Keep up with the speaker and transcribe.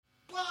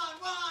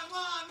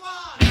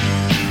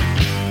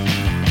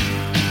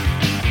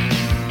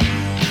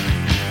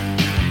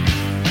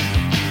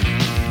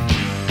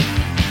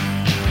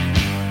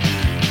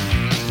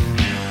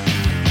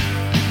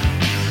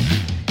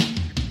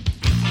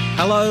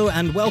Hello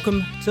and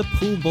welcome to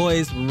Pool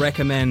Boys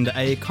Recommend,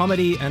 a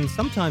comedy and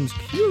sometimes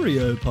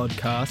curio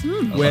podcast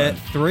where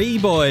three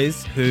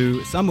boys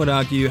who some would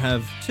argue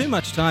have too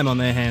much time on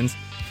their hands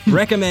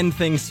recommend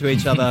things to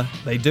each other,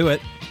 they do it,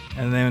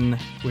 and then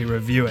we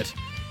review it.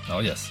 Oh,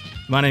 yes.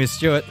 My name is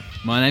Stuart.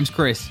 My name's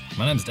Chris.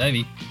 My name's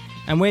Davey.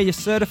 And we're your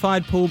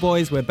certified pool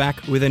boys. We're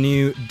back with a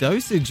new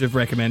dosage of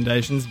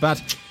recommendations,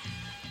 but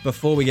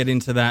before we get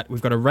into that,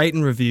 we've got to rate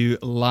and review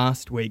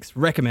last week's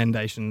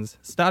recommendations,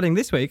 starting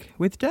this week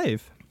with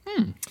Dave.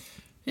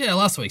 Yeah,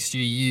 last week, Stu,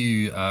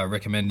 you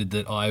recommended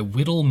that I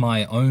whittle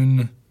my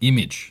own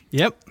image.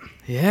 Yep.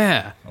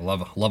 Yeah. I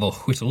love a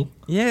whittle.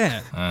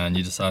 Yeah. And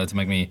you decided to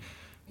make me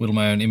whittle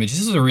my own image.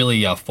 This was a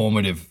really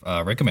formative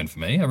recommend for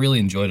me. I really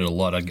enjoyed it a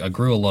lot. I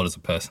grew a lot as a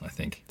person, I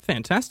think.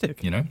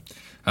 Fantastic. You know?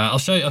 I'll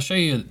show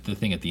you the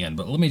thing at the end,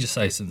 but let me just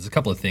say there's a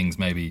couple of things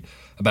maybe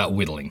about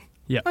whittling.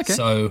 Yeah. Okay.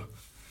 So,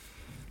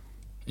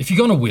 if you're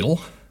going to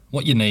whittle,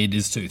 what you need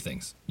is two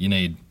things. You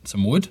need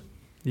some wood,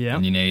 Yeah.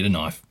 and you need a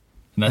knife.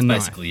 And that's A knife.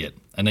 basically it.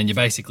 And then you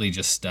basically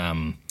just,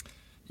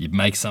 you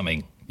make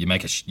something.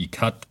 You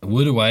cut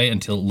wood away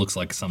until it looks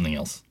like something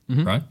else,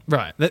 right?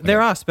 Right. There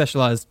are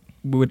specialised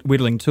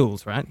whittling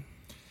tools, right?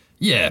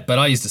 Yeah, but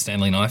I used a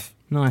Stanley knife.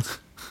 Nice.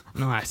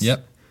 Nice.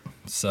 Yep.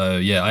 So,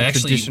 yeah, I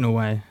Traditional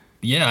way.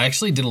 I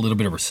actually did a little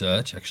bit of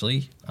research,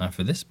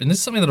 for this. And this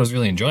is something that I was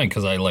really enjoying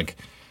because I,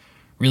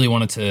 really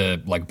wanted to,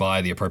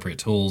 buy the appropriate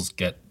tools,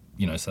 so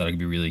that I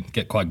could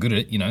get quite good at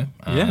it, Yeah.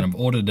 And I've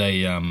ordered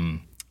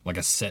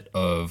a set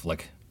of,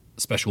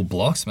 special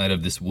blocks made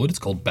of this wood. It's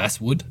called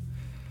basswood.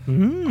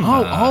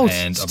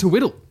 And to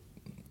whittle.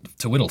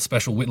 To whittle,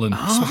 special whittling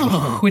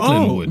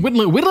wood.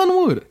 Whittling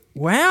wood.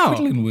 Wow.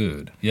 Whittling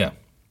wood, yeah.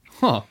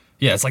 Huh.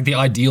 Yeah, it's like the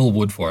ideal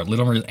wood for it.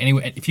 Literally,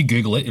 anyway, if you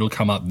Google it, it'll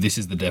come up, this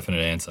is the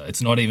definite answer.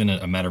 It's not even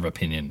a matter of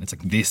opinion. It's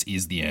like, this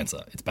is the answer.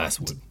 It's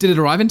basswood. Did it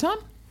arrive in time?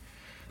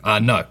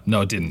 No,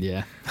 it didn't.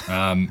 Yeah.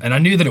 And I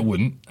knew that it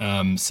wouldn't.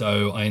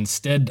 So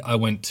I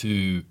went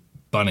to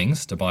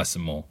Bunnings to buy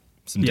some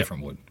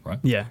different wood, right?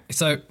 Yeah.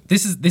 So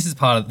this is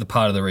part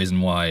of the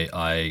reason why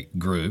I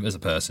grew as a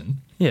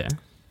person. Yeah.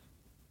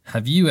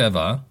 Have you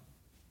ever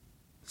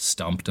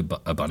stumped a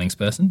Bunnings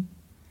person?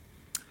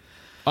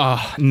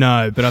 Oh,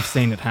 no, but I've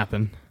seen it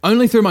happen.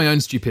 Only through my own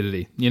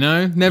stupidity,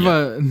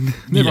 Never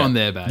on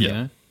their bad,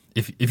 Yeah.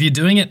 If you're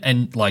doing it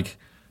and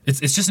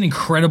it's just an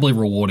incredibly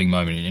rewarding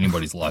moment in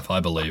anybody's life, I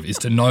believe, is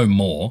to know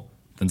more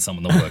than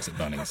someone that works at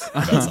Bunnings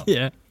about something.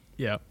 Yeah.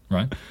 Yeah.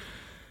 Right?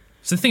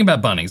 So the thing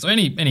about Bunnings, or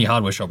any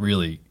hardware shop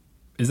really,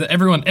 is that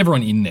everyone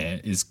in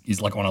there is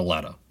on a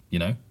ladder,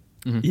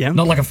 Yeah.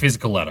 Not like a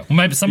physical ladder. Well,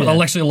 maybe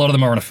actually a lot of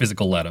them are on a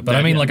physical ladder, but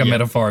I mean a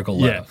metaphorical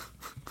ladder. Yeah.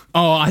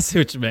 Oh, I see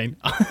what you mean.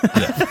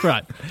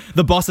 Right.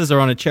 The bosses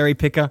are on a cherry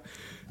picker.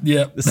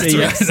 Yeah. The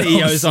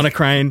CEO's on a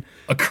crane.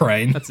 A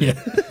crane. That's it.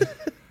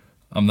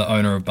 I'm the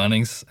owner of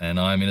Bunnings, and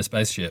I'm in a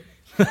spaceship.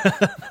 What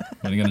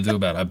are you going to do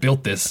about it? I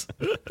built this.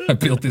 I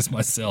built this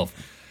myself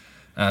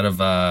out of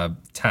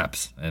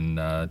taps and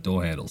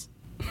door handles.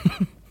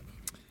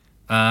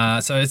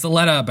 So it's the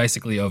ladder,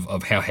 basically,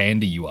 of how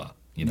handy you are,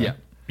 Yeah.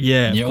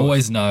 Yeah. And you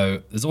always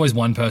know, there's always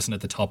one person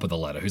at the top of the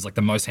ladder who's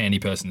the most handy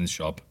person in the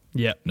shop,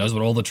 Yeah. knows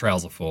what all the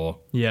trails are for,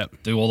 Yeah.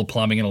 do all the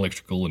plumbing and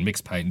electrical and mix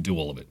paint and do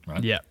all of it,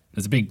 right? Yeah.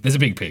 There's a big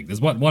pig.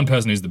 There's one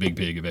person who's the big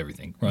pig of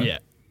everything, right? Yeah.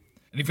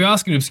 And if you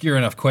ask an obscure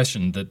enough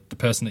question that the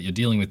person that you're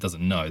dealing with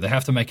doesn't know, they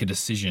have to make a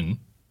decision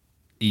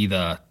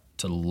either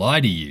to lie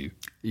to you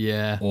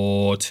Yeah.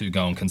 or to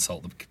go and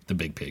consult the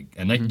big pig.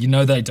 And they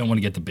don't want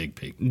to get the big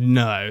pig.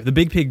 No, the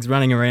big pig's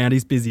running around.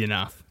 He's busy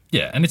enough.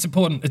 Yeah, and it's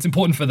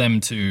important for them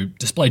to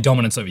display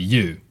dominance over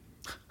you.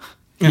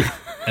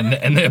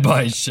 and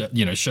thereby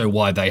show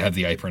why they have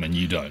the apron and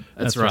you don't.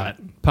 That's right.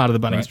 Part of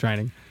the Bunnings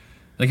training.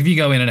 Like if you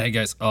go in and it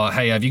goes, "Oh,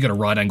 hey, have you got a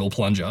right angle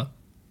plunger?"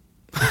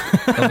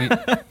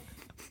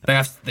 They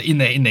have in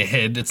their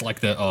head. It's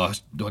like do I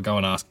go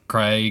and ask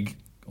Craig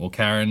or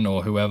Karen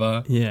or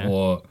whoever? Yeah.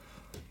 Or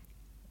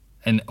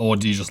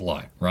do you just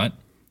lie? Right.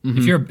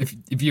 Mm-hmm.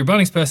 If you're a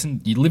Bunnings person,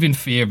 you live in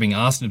fear of being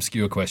asked an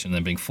obscure question and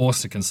then being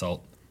forced to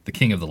consult the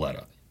king of the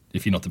ladder.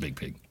 If you're not the big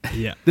pig.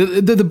 Yeah.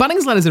 The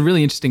Bunnings ladder is a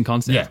really interesting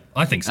concept. Yeah,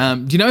 I think so.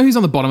 Do you know who's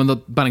on the bottom of the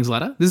Bunnings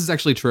ladder? This is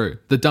actually true.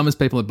 The dumbest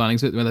people at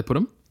Bunnings, where they put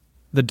them?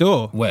 The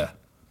door. Where?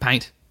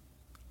 Paint.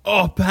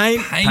 Oh,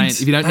 paint.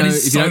 Paint. If you don't know,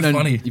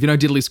 if you know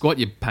diddly squat,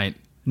 you paint.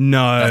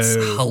 No. That's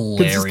Because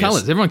hilarious. it's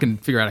colours. Everyone can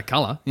figure out a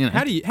colour.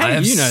 How do you I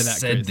have know that,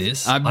 said Chris?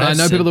 this. I have know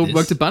said people that this.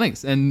 worked at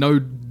Bunnings and no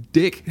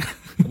dick.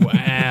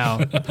 Wow.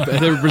 But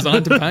they're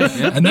resigned to paint.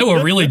 Yeah. And they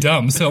were really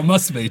dumb, so it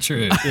must be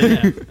true.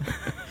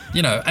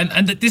 Yeah.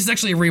 And this is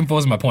actually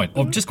reinforcing my point,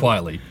 or just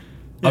quietly.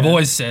 I've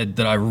always said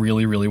that I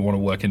really, really want to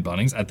work in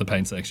Bunnings at the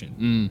paint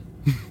section.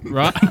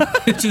 Right.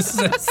 It's just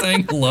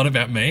saying a lot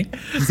about me.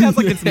 Sounds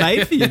like it's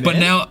made for you, But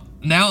man.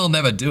 now I'll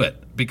never do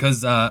it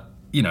because, I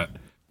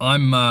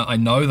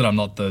know that I'm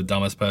not the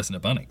dumbest person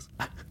at Bunnings.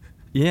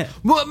 Yeah.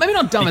 Well, maybe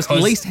not dumbest,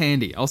 Because- least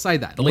handy. I'll say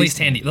that. The least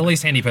handy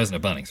person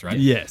at Bunnings, right?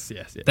 Yes.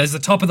 There's the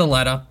top of the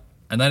ladder,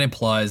 and that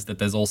implies that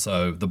there's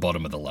also the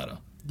bottom of the ladder.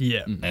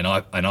 Yeah. And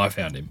I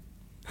found him.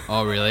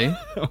 Oh, really?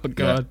 Oh,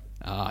 God.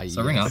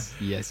 So I ring up.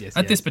 Yes.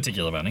 At this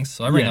particular Bunnings.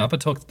 So I ring Yeah. up. I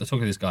talk to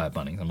this guy at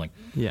Bunnings. I'm like,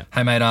 Yeah.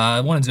 hey mate,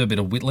 I want to do a bit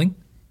of whittling.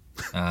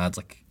 It's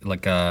like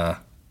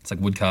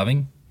wood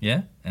carving.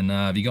 Yeah. And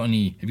have you got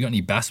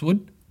any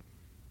basswood?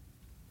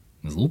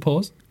 There's a little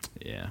pause.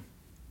 Yeah.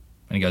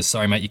 And he goes,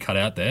 sorry mate, you cut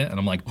out there. And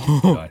I'm like,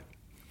 did I?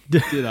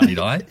 Did I? Did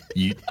I?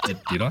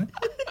 Did I?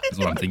 That's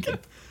what I'm thinking.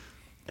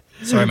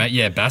 Sorry, mate.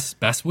 Yeah,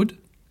 basswood.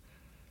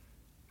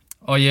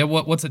 Oh yeah,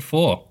 what's it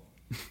for?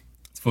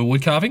 It's for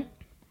wood carving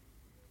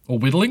or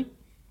whittling.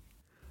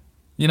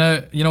 You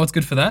know what's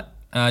good for that?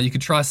 You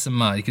could try some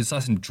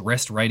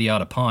dressed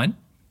radiata pine.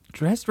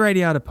 Dressed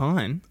radiata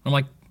pine. I'm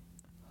like,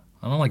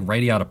 I don't like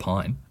radiata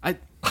pine.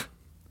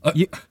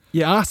 You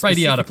asked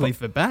Radiata specifically pine.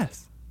 for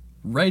bass.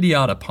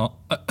 Radiata pine.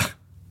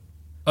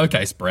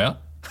 Okay, Sprout.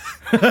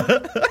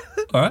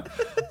 All right.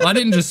 I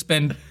didn't just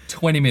spend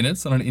 20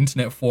 minutes on an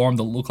internet forum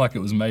that looked like it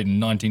was made in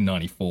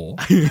 1994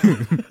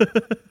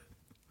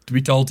 to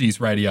be told to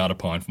use radiata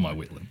pine for my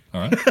whittling.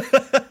 All right.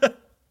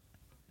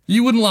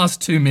 You wouldn't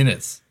last 2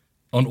 minutes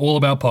on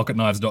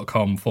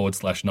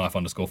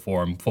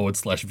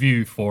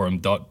allaboutpocketknives.com/knife_forum/view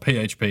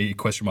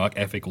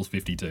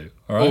forum.php?f=52.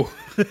 All right.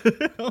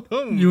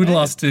 You would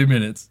last 2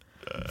 minutes.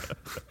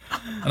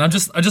 And I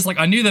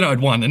knew that I'd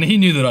won, and he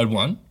knew that I'd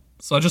won.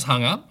 So I just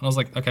hung up, and I was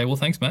like, okay, well,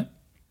 thanks, mate.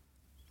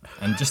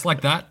 And just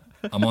like that,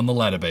 I'm on the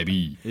ladder,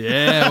 baby.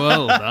 Yeah,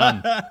 well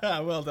done.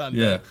 Well done.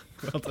 Yeah.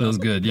 It was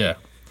good, yeah.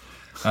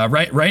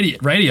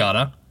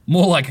 Radiata,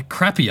 more like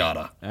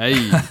crappiata. Hey.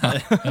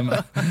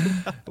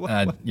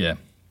 Yeah.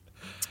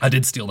 I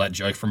did steal that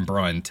joke from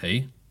Brian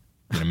T.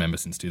 Been a member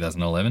since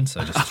 2011,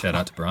 so just shout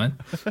out to Brian.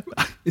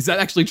 Is that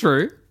actually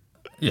true?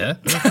 Yeah.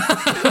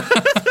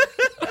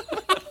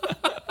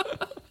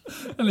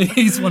 And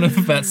he's one of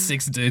about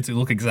 6 dudes who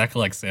look exactly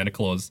like Santa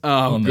Claus.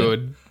 Oh, on there.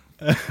 good.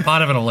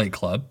 Part of an elite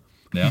club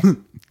now.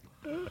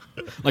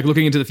 Like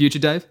looking into the future,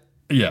 Dave?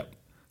 Yeah.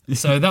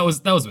 So that was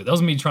it. That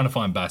was me trying to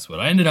find basswood.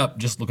 I ended up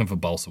just looking for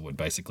balsa wood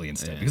basically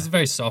instead because it's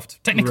very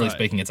soft. Technically Right.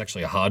 speaking, it's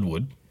actually a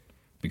hardwood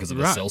because of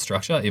the Right. cell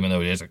structure, even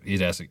though it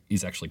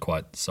is actually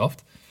quite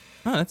soft.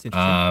 Oh, that's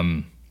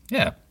interesting.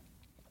 Yeah.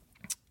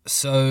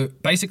 So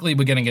basically,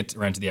 we're going to get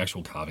around to the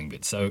actual carving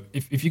bit. So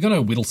if you're going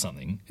to whittle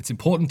something, it's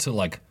important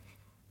to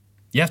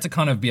you have to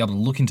kind of be able to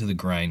look into the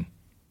grain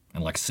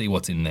and see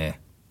what's in there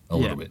a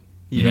little bit.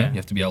 You know? You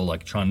have to be able to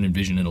try and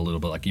envision it a little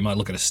bit. Like you might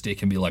look at a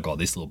stick and be like, oh,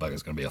 this little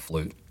bugger's going to be a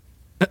flute.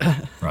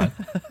 Right?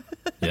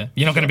 Yeah.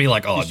 You're not going to be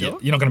like, oh, sure?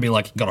 you're not going to be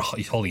like, you're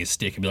holding a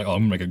stick and be like, oh, I'm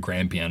going to make a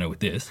grand piano with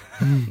this.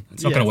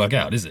 It's not going to work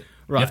out, is it?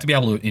 Right. You have to be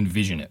able to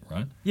envision it,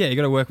 right? Yeah, you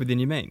got to work within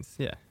your means.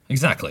 Yeah.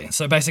 Exactly.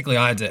 So basically,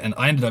 I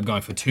ended up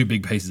going for 2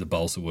 big pieces of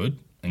balsa wood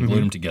and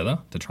glued them together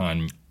to try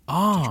and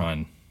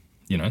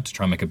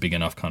make a big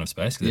enough kind of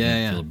space because I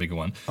didn't feel a bigger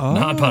one. And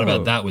the hard part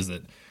about that was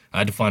that I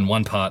had to find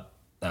one part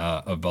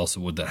of balsa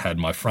wood that had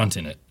my front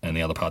in it and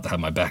the other part that had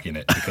my back in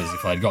it because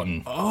if I'd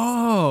gotten 2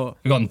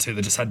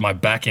 that just had my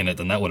back in it,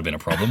 then that would have been a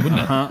problem,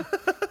 wouldn't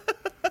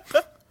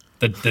it?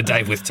 The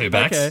Dave with 2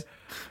 backs. Okay.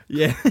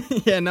 Yeah.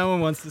 Yeah. No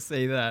one wants to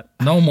see that.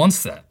 No one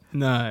wants that.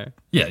 No.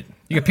 Yeah,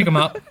 you can pick them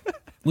up,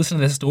 listen to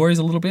their stories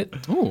a little bit,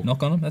 Ooh.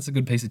 knock on them. That's a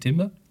good piece of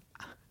timber.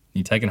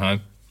 You take it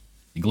home,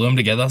 you glue them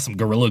together, some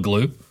Gorilla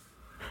Glue,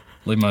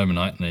 leave them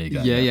overnight, and there you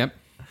go. Yeah, yep.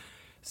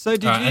 So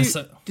did Alright, you and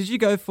so- did you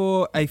go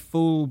for a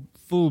full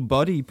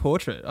body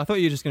portrait? I thought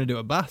you were just going to do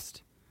a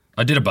bust.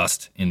 I did a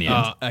bust in the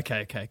end. Oh,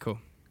 okay, cool.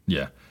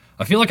 Yeah.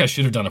 I feel like I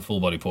should have done a full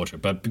body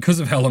portrait, but because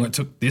of how long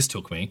this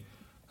took me,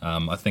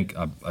 I think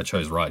I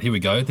chose right. Here we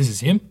go. This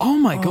is him. Oh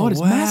my God,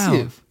 it's wow.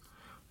 massive.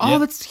 Oh, Yep.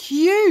 that's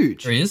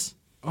huge. There he is.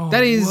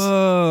 That is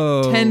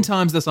Whoa. 10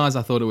 times the size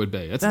I thought it would be.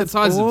 It's the That's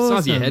size of your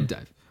awesome. head,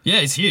 Dave.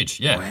 Yeah, he's huge.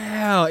 Yeah.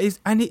 Wow.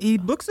 And he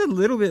looks a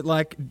little bit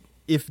like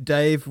if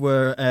Dave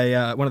were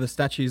one of the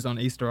statues on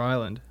Easter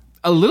Island.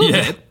 A little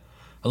Yeah. bit.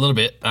 A little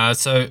bit.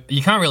 So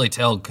you can't really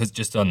tell because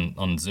just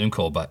on Zoom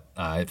call, but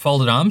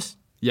folded arms,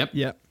 Yep.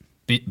 Yep.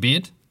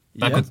 beard,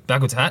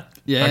 backwards hat.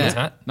 Yeah. Backwards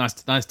hat.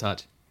 Nice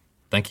touch.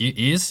 Thank you.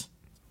 Ears.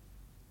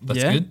 That's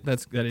Yeah, good. that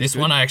is This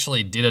good. one I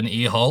actually did an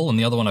ear hole, and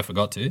the other one I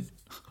forgot to.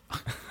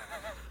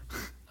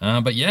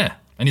 But yeah,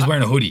 and he's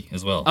wearing a hoodie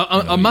as well.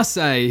 I must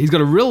say, he's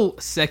got a real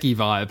Seki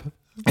vibe.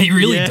 He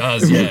really Yeah.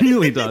 does. Yeah. He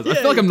really does. I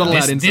feel like I'm not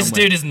allowed in This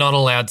somewhere. dude is not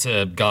allowed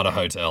to guard a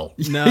hotel.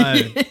 No.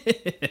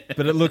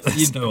 But it looks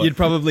no way. you'd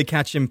probably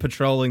catch him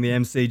patrolling the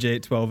MCG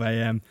at 12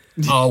 a.m.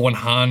 Oh,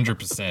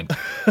 100%.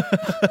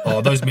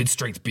 Oh, those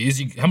mid-strength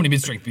beers. How many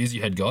mid-strength beers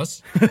you had,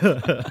 guys?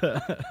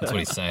 That's what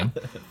he's saying.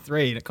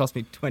 3 and it cost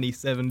me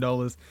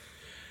 $27.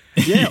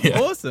 Yeah,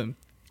 awesome.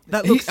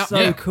 That looks so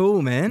yeah.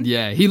 cool, man.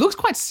 Yeah, he looks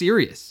quite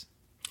serious.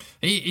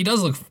 He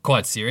does look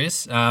quite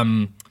serious.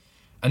 And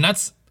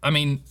that's, I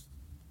mean,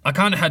 I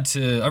kind of had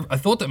to, I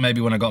thought that maybe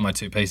when I got my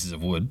 2 pieces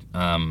of wood,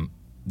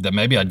 that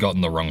maybe I'd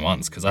gotten the wrong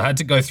ones because I had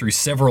to go through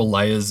several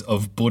layers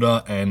of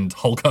Buddha and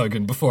Hulk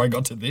Hogan before I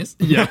got to this.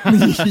 Yeah,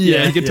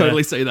 yeah, you can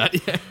totally see that.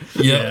 Yeah.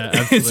 Yeah,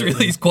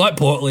 it's quite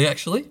portly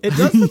actually. It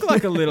does look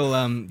like a little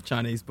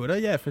Chinese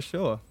Buddha, yeah, for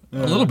sure.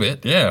 A little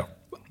bit, yeah.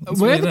 It's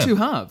Where are really the there. 2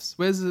 halves?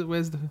 Where's the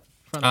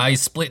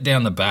He's split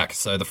down the back,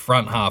 so the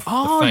front half,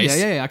 Oh, the face,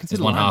 yeah, I can see is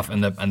the one line. half,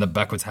 and the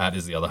backwards hat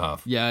is the other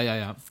half.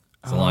 Yeah.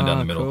 It's a line down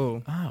the middle.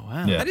 Cool. Oh,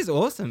 wow. Yeah. That is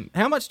awesome.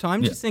 How much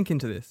time did you Yeah. sink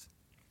into this?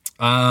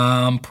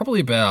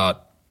 Probably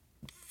about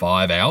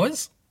 5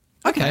 hours.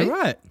 Okay,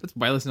 right. That's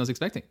way less than I was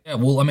expecting. Yeah,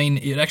 well, I mean,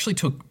 it actually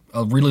took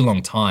a really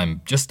long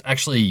time just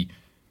actually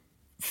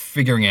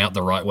figuring out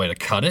the right way to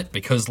cut it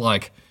because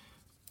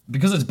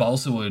it's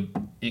balsa wood,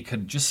 it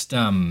could just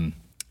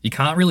you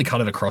can't really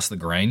cut it across the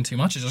grain too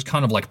much. It just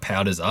kind of like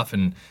powders up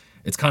and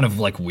it's kind of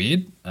like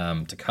weird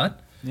to cut.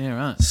 Yeah,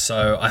 right.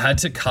 So I had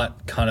to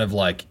cut kind of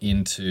like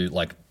into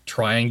like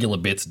triangular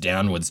bits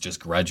downwards just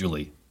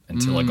gradually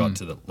until I got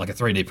to like a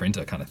 3D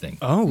printer kind of thing.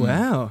 Oh,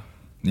 wow.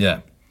 Yeah.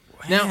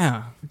 Now,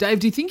 Wow. Dave,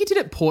 do you think you did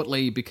it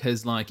portly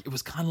because, like, it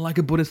was kind of like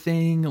a Buddha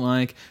thing?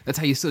 Like, that's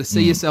how you sort of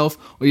see yourself?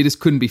 Or you just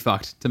couldn't be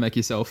fucked to make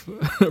yourself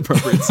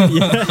appropriate?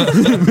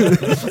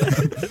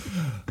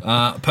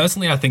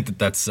 Personally, I think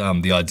that's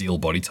the ideal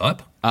body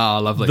type. Ah,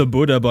 lovely. The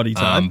Buddha body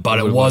type. But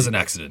it was an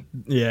accident.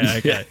 yeah,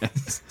 okay.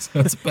 So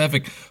it's a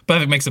perfect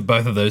mix of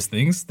both of those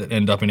things that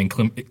end up in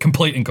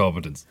complete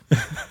incompetence.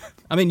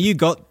 I mean, you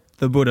got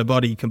the Buddha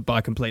body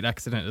by complete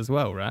accident as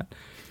well, right?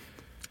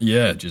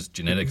 Yeah, just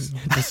genetics.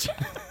 Just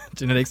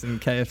genetics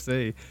and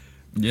KFC.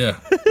 Yeah,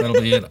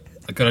 that'll be it.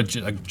 I got a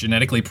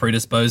genetically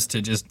predisposed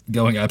to just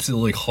going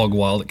absolutely hog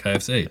wild at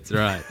KFC. That's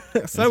right.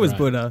 So was right.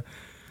 Buddha.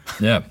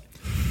 Yeah.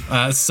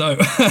 So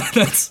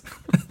that's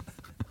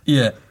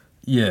yeah.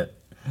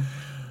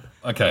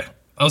 Okay.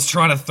 I was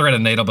trying to thread a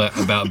needle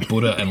about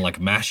Buddha and like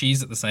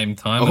mashies at the same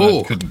time, and Oh.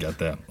 I couldn't get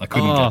there.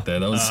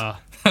 That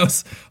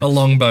was a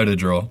long bow to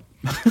draw.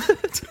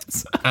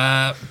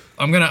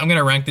 I'm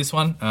gonna rank this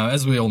one.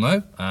 As we all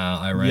know,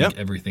 I rank Yep.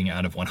 everything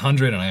out of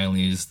 100, and I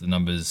only use the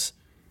numbers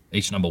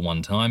each number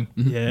one time.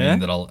 Yeah. Meaning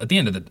that I'll at the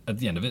end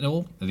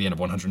of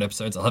 100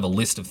 episodes, I'll have a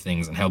list of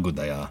things and how good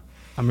they are.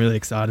 I'm really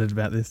excited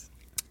about this.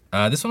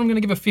 This one I'm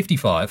gonna give a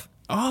 55.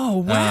 Oh,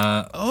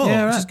 wow.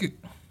 Yeah, which is good.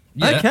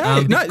 Yeah,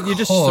 Okay. No, you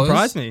just because-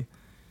 surprised me.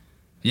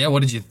 Yeah,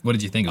 what did you think? It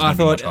was I gonna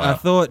be much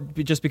thought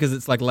higher? just because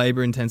it's like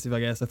labor intensive, I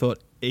guess, I thought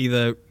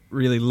either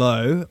really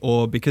low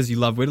or because you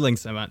love whittling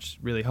so much,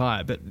 really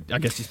high. But I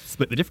guess you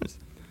split the difference.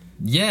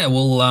 Yeah,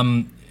 well,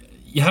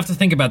 you have to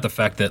think about the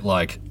fact that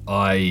like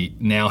I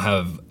now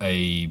have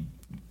a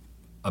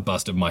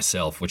bust of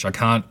myself, which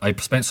I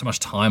spent so much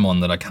time on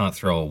that I can't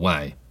throw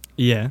away.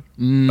 Yeah.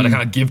 But I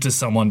can't give to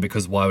someone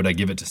because why would I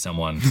give it to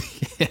someone?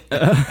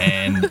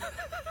 And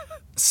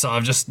so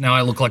now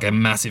I look like a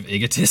massive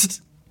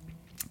egotist.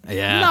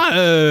 Yeah.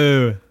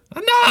 No.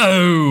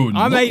 No,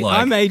 I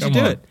made you Come do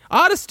on. it.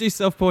 Artists do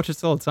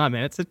self-portraits all the time,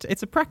 man.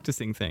 It's a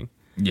practicing thing.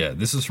 Yeah,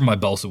 this is from my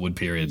balsa wood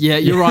period. Yeah,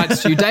 you're right,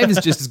 Stu. Dave is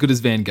just as good as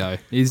Van Gogh.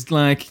 He's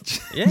like,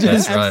 Yeah,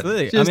 That's right.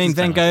 absolutely. I Just mean, as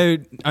Van Gogh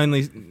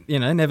only,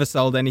 never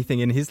sold anything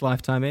in his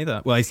lifetime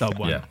either. Well, he sold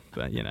one, Yeah.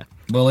 but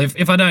Well,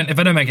 if I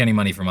don't make any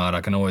money from art,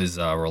 I can always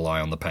rely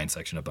on the paint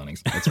section at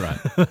Bunnings. that's right.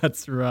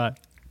 that's right.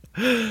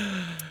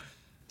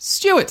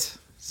 Stuart,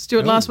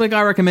 last week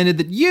I recommended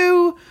that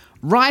you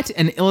write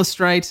and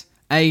illustrate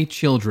a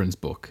children's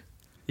book.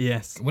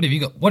 Yes. What have you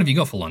got? What have you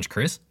got for lunch,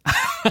 Chris?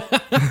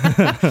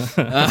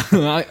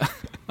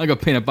 I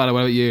got peanut butter.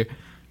 What about you?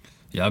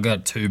 Yeah, I've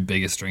got 2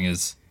 bigger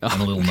stringers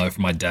and a little note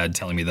from my dad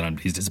telling me that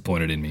he's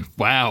disappointed in me.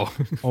 Wow.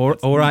 All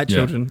right, Yeah.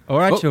 children. All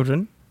right, Oh.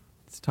 children.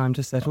 It's time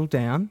to settle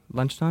down.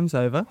 Lunchtime's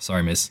over.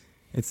 Sorry, miss.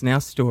 It's now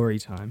story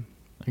time.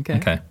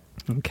 Okay.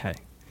 Okay.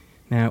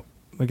 Now,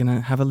 we're going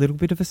to have a little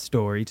bit of a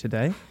story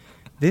today.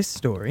 This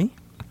story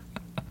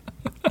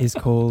is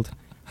called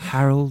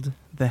Harold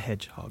the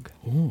Hedgehog.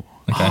 Oh,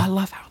 Okay. I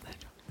love Harold the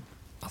Hedgehog.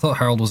 I thought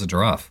Harold was a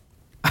giraffe.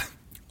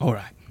 All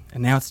right.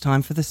 And now it's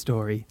time for the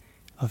story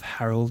of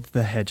Harold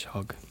the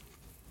Hedgehog.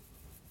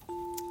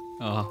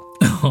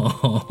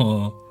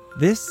 Oh.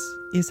 This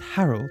is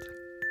Harold.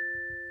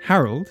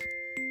 Harold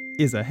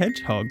is a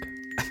hedgehog.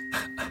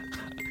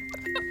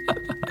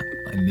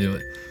 I knew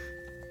it.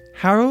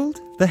 Harold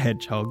the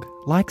Hedgehog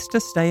likes to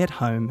stay at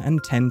home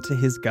and tend to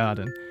his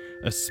garden,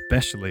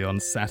 especially on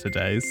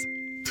Saturdays.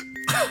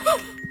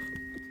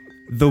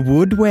 The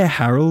wood where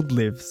Harold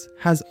lives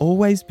has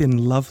always been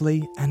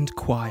lovely and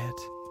quiet.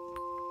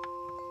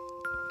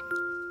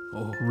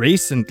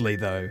 Recently,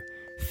 though,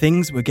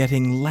 things were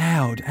getting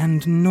loud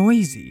and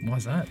noisy.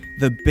 Why's that?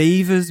 The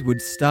beavers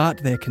would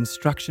start their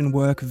construction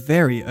work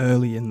very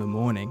early in the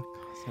morning.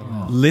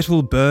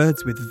 Little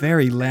birds with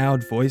very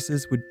loud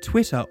voices would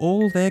twitter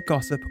all their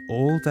gossip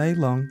all day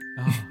long.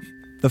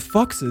 The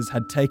foxes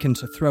had taken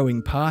to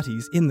throwing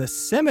parties in the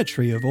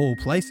cemetery of all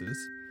places.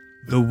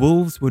 The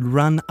wolves would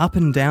run up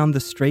and down the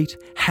street,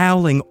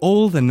 howling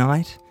all the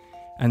night.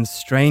 And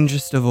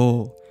strangest of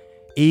all,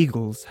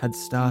 eagles had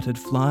started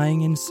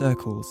flying in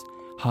circles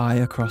high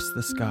across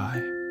the sky.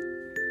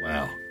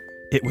 Wow.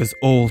 It was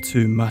all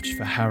too much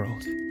for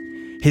Harold.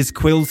 His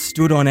quills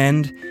stood on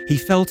end. He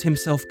felt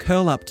himself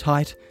curl up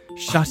tight,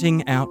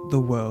 shutting out the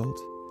world.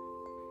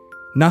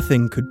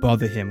 Nothing could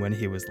bother him when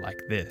he was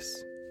like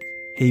this.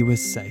 He was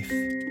safe.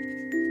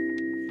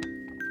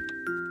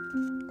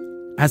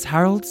 As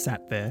Harold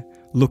sat there,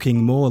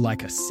 looking more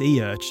like a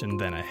sea urchin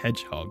than a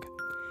hedgehog,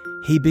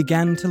 he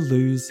began to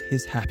lose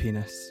his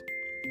happiness.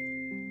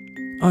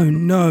 "Oh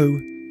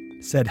no,"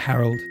 said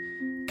Harold,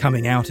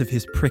 coming out of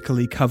his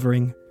prickly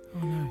covering.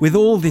 Oh, no. "With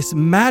all this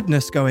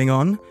madness going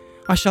on,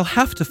 I shall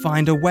have to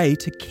find a way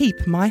to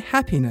keep my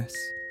happiness."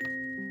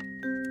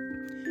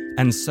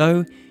 And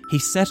so he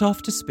set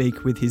off to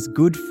speak with his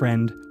good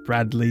friend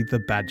Bradley the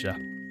Badger.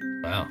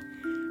 Wow.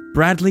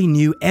 Bradley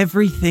knew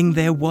everything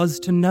there was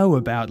to know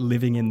about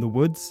living in the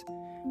woods.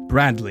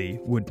 Bradley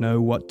would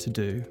know what to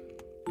do.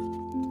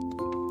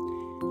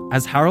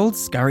 As Harold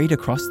scurried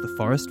across the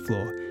forest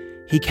floor,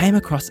 he came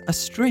across a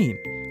stream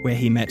where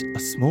he met a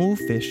small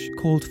fish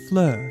called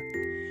Fleur.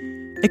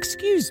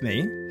 "Excuse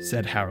me,"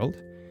 said Harold.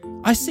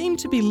 "I seem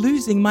to be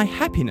losing my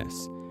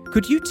happiness.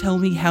 Could you tell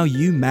me how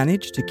you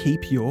manage to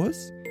keep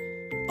yours?"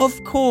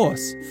 "Of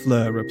course,"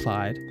 Fleur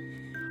replied.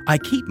 "I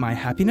keep my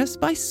happiness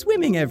by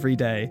swimming every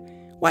day.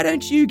 Why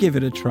don't you give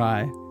it a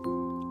try?"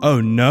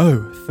 "Oh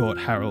no," thought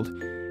Harold.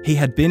 He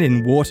had been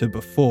in water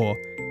before,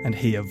 and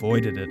he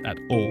avoided it at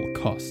all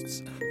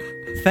costs.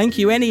 "Thank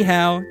you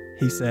anyhow,"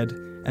 he said,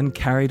 and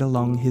carried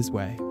along his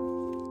way.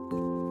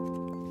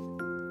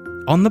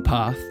 On the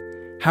path,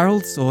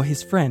 Harold saw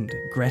his friend,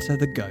 Greta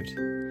the goat.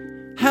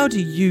 "How do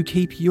you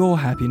keep your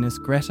happiness,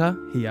 Greta?"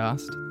 he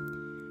asked.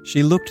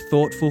 She looked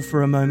thoughtful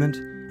for a moment,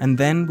 and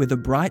then, with a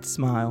bright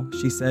smile,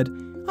 she said,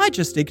 "I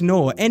just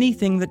ignore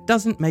anything that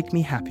doesn't make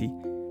me happy.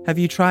 Have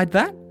you tried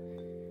that?"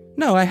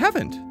 "No, I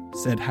haven't,"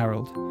 said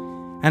Harold.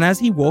 And as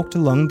he walked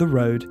along the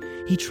road,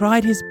 he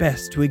tried his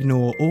best to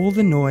ignore all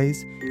the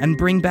noise and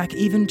bring back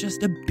even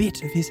just a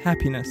bit of his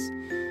happiness.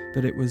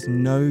 But it was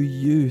no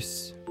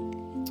use.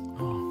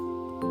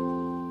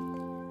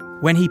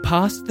 When he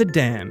passed the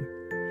dam,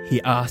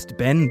 he asked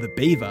Ben the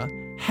beaver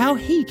how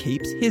he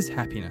keeps his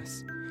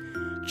happiness.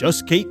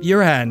 "Just keep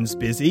your hands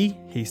busy,"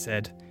 he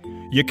said.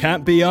 "You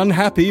can't be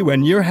unhappy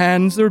when your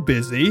hands are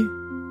busy."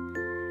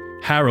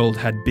 Harold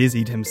had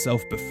busied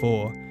himself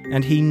before,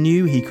 and he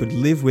knew he could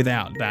live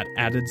without that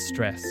added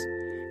stress.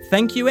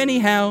 "Thank you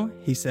anyhow,"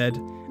 he said,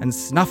 and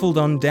snuffled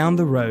on down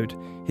the road,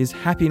 his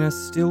happiness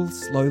still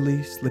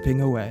slowly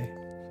slipping away.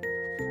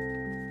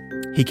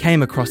 He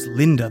came across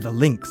Linda the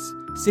lynx,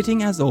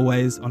 sitting as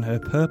always on her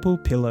purple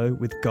pillow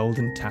with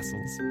golden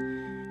tassels.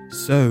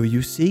 "So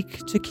you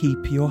seek to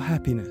keep your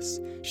happiness,"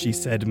 she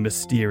said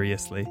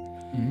mysteriously.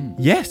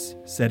 "Yes,"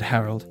 said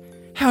Harold.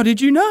 "How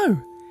did you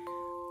know?"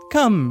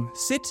 "Come,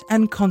 sit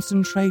and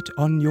concentrate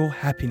on your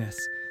happiness,"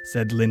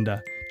 said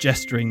Linda,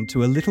 gesturing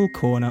to a little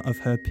corner of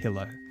her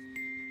pillow.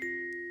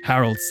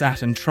 Harold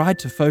sat and tried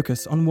to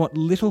focus on what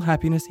little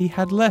happiness he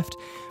had left,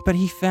 but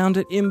he found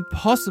it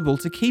impossible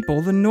to keep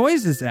all the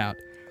noises out.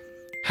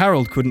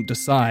 Harold couldn't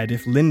decide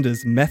if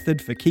Linda's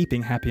method for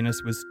keeping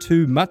happiness was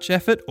too much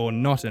effort or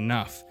not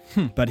enough,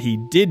 but he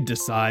did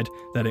decide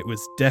that it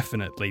was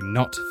definitely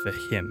not for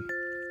him.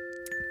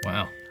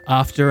 Wow.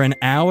 After an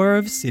hour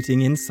of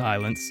sitting in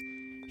silence,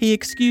 he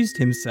excused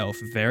himself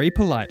very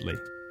politely,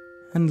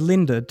 and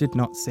Linda did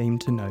not seem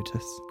to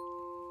notice.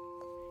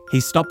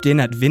 He stopped in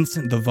at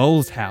Vincent the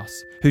Vole's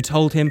house, who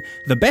told him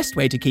the best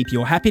way to keep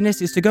your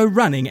happiness is to go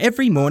running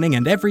every morning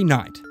and every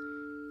night.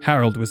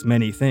 Harold was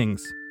many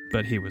things,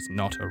 but he was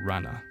not a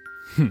runner.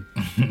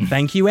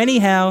 "Thank you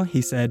anyhow,"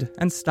 he said,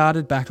 and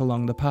started back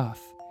along the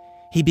path.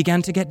 He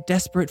began to get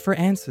desperate for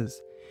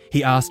answers.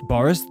 He asked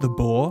Boris the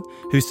boar,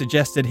 who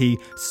suggested he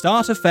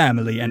start a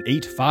family and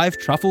eat 5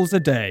 truffles a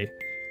day.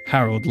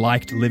 Harold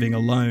liked living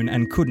alone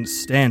and couldn't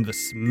stand the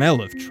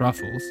smell of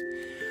truffles.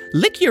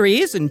 "Lick your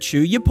ears and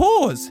chew your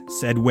paws,"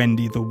 said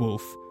Wendy the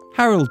wolf.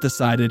 Harold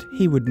decided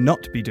he would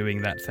not be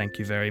doing that, thank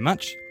you very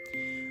much.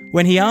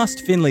 When he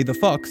asked Finley the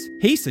fox,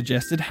 he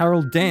suggested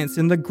Harold dance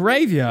in the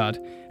graveyard,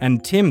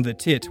 and Tim the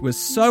tit was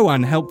so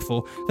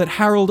unhelpful that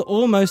Harold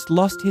almost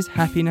lost his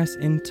happiness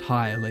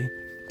entirely.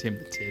 Tim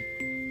the tit.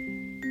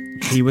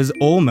 He was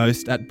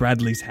almost at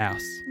Bradley's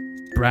house.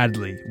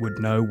 Bradley would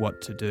know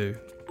what to do.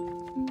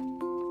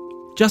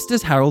 Just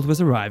as Harold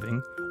was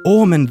arriving,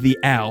 Ormond the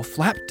owl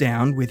flapped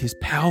down with his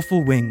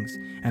powerful wings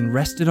and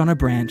rested on a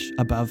branch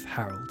above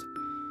Harold.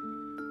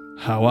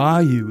 "How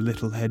are you,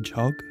 little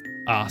hedgehog?"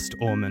 asked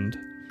Ormond.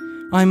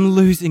 "I'm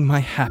losing my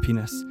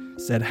happiness,"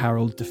 said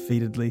Harold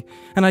defeatedly,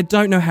 "and I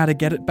don't know how to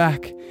get it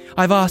back.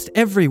 I've asked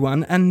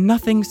everyone and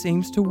nothing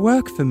seems to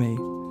work for me."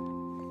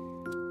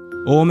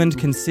 Ormond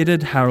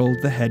considered Harold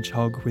the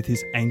hedgehog with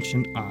his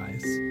ancient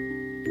eyes.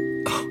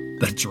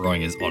 That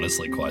drawing is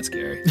honestly quite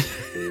scary.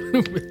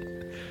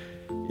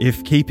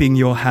 "If keeping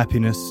your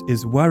happiness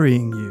is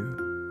worrying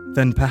you,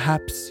 then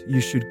perhaps you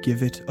should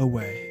give it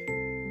away."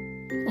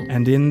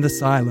 And in the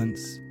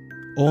silence,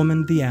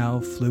 Ormond the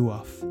owl flew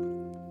off.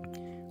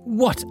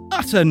 "What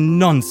utter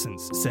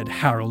nonsense," said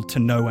Harold to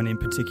no one in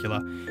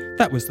particular.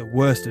 That was the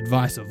worst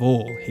advice of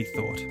all, he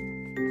thought.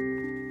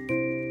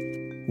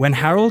 When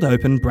Harold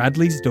opened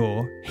Bradley's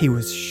door, he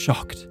was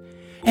shocked.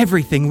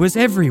 Everything was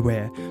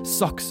everywhere.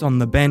 Socks on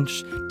the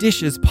bench,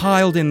 dishes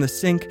piled in the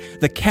sink,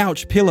 the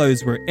couch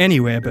pillows were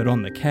anywhere but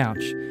on the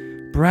couch.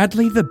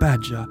 Bradley the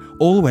badger,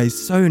 always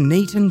so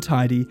neat and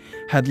tidy,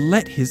 had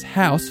let his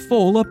house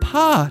fall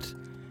apart.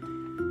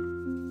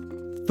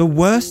 The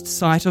worst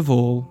sight of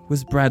all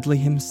was Bradley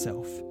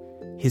himself,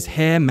 his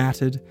hair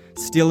matted,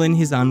 still in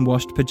his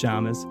unwashed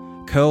pyjamas,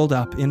 curled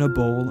up in a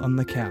ball on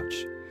the couch.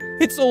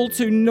 "It's all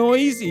too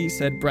noisy,"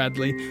 said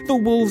Bradley. "The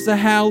wolves are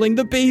howling,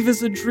 the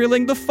beavers are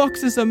drilling, the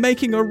foxes are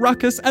making a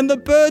ruckus, and the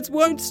birds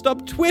won't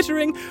stop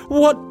twittering.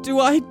 What do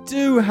I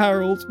do,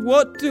 Harold?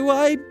 What do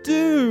I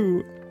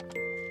do?"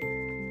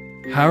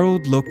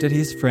 Harold looked at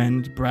his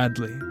friend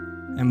Bradley,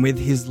 and with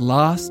his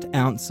last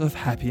ounce of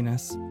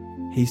happiness,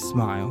 he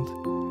smiled.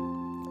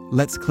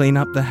 "Let's clean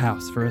up the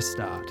house for a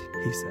start,"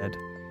 he said,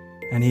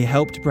 and he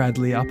helped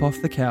Bradley up off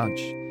the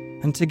couch,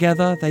 and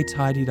together they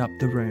tidied up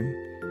the room.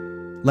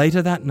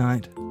 Later that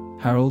night,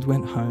 Harold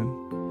went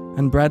home,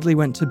 and Bradley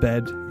went to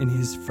bed in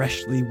his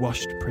freshly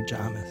washed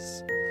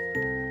pyjamas.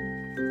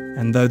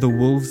 And though the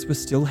wolves were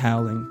still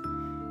howling,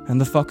 and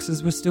the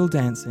foxes were still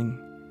dancing,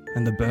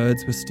 and the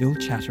birds were still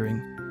chattering,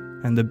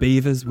 and the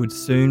beavers would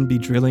soon be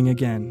drilling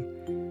again,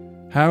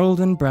 Harold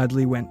and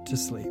Bradley went to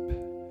sleep,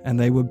 and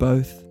they were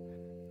both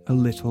a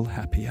little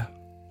happier.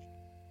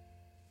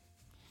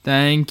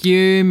 Thank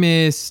you,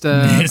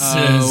 Mr.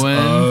 Mrs.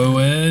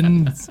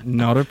 Owen.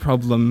 Not a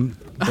problem,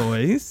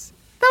 boys.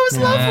 That was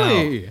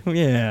lovely.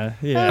 Yeah.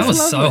 That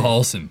was so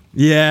wholesome.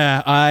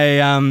 Yeah, I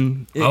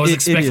was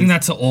expecting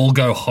that to all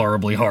go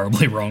horribly,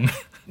 horribly wrong.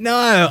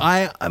 No,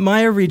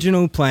 my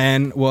original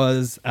plan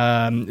was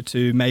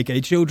to make a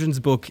children's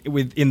book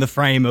in the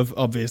frame of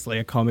obviously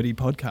a comedy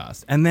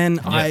podcast, and then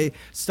I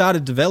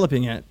started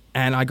developing it,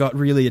 and I got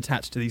really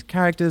attached to these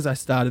characters. I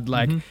started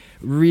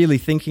really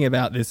thinking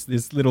about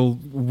this little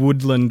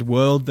woodland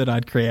world that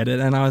I'd created,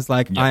 and I was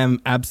like, I am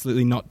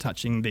absolutely not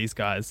touching these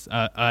guys.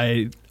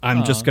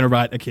 I'm just going to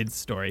write a kid's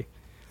story.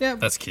 Yeah,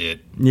 That's cute.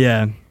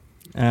 Yeah.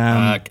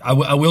 I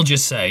will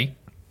just say,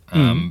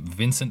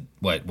 Vincent.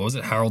 Wait, what was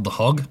it? Harold the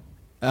Hog.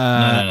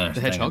 No.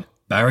 the hedgehog.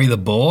 Barry the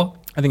Boar.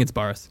 I think it's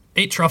Boris.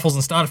 Eat truffles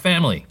and start a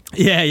family.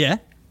 Yeah.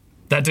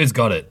 That dude's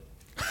got it.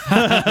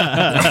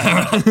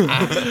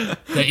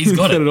 He's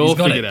got it. all He's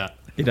got figured it. out.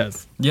 He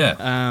does.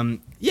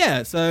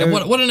 Yeah. So And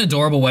what an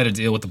adorable way to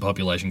deal with the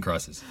population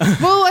crisis.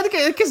 Well, I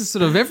guess it's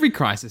sort of every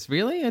crisis,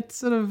 really. It's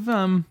sort of,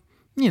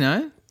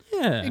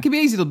 yeah. it can be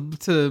easy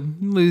to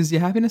lose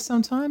your happiness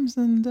sometimes.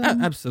 And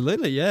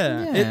Absolutely,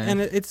 yeah. Yeah.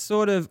 It's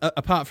sort of,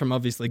 apart from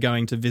obviously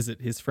going to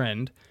visit his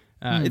friend,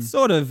 it's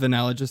sort of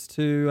analogous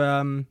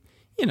to,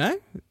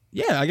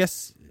 I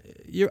guess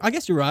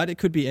you're right. It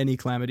could be any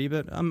calamity,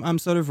 but I'm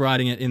sort of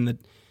writing it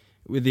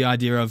with the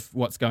idea of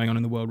what's going on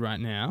in the world right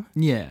now.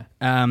 yeah.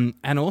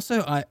 And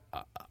also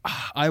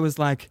I was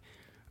like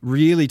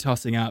really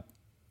tossing up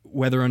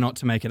whether or not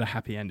to make it a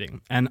happy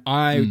ending. And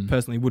I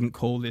personally wouldn't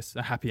call this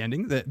a happy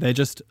ending. They're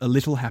just a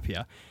little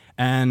happier.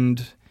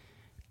 And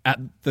at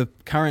the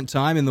current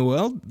time in the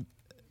world,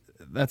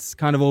 that's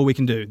kind of all we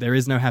can do. There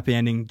is no happy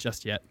ending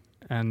just yet.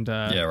 And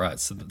Yeah, right.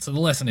 So the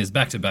lesson is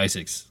back to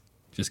basics.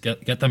 Just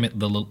get them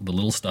the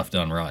little stuff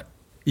done right.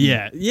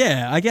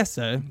 yeah, I guess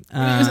so.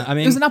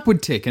 It was an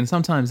upward tick, and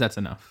sometimes that's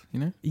enough, you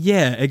know?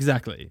 Yeah,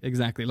 exactly.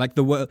 Like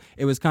the world,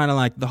 it was kind of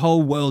like the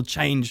whole world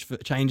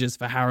changes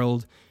for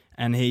Harold,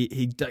 and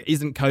he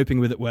isn't coping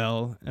with it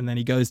well, and then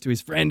he goes to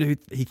his friend who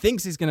he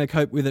thinks he's going to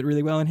cope with it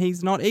really well, and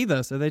he's not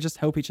either. So they just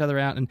help each other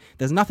out, and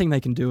there's nothing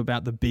they can do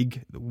about the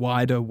big,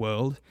 wider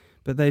world,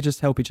 but they just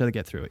help each other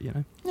get through it, you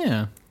know?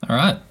 Yeah. All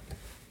right.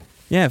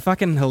 Yeah,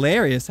 fucking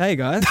hilarious. Hey,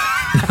 guys.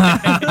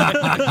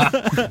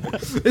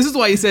 This is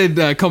why you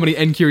said comedy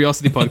and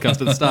curiosity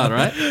podcast at the start,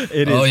 right?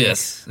 It is. Oh,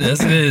 yes.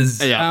 Yes, it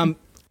is. Yeah.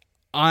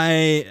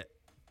 I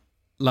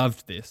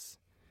loved this.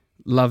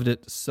 Loved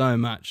it so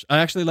much. I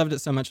actually loved it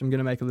so much I'm going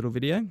to make a little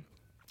video.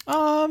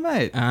 Oh,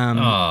 mate.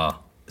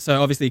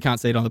 So obviously you can't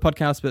see it on the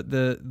podcast, but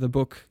the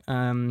book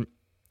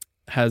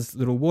has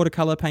little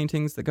watercolor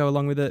paintings that go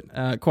along with it.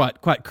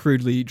 Quite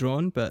crudely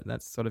drawn, but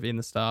that's sort of in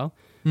the style.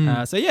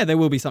 So yeah, there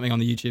will be something on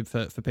the YouTube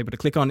for people to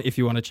click on if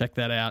you want to check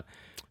that out.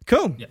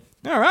 Cool. Yep.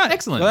 All right.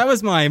 Excellent. Well, that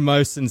was my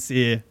most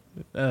sincere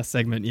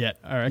segment yet.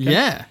 All right.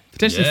 Yeah.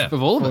 Potentially Yeah.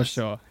 of all of For us.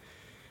 sure.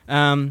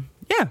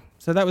 Yeah.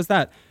 So that was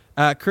that.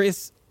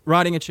 Chris,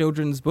 writing a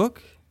children's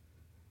book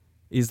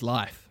is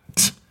life.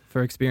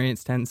 For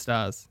Experience 10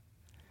 stars.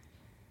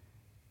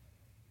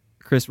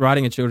 Chris,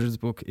 writing a children's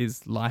book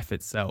is life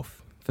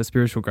itself. For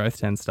Spiritual Growth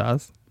 10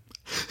 stars.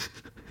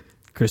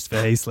 Christopher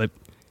Heaslip,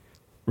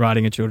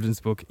 writing a children's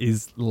book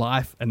is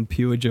life and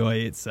pure joy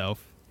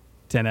itself.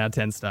 10 out of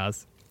 10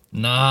 stars.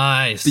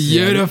 Nice.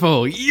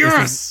 Beautiful.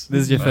 Yes.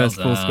 This is your Well first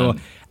full done. score.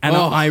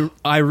 And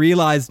I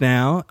realize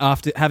now,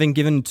 after having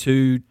given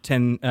two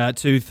 30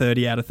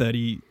 out of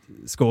 30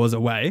 scores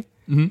away,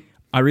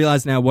 I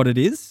realize now what it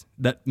is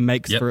that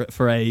makes Yep.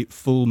 for a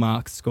full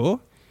mark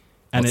score.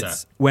 And What's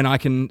it's that? when I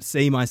can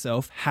see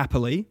myself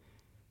happily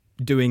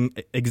doing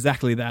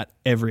exactly that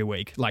every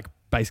week, like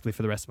basically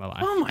for the rest of my life.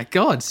 Oh, my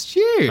God.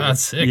 Stu.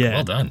 That's sick.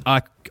 Well done.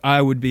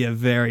 I would be a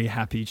very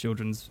happy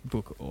children's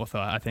book author,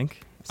 I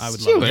think. I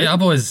would Stuart. love it. Yeah,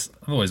 I've always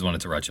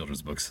wanted to write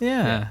children's books.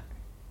 Yeah.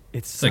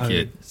 It's So so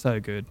cute. So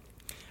good.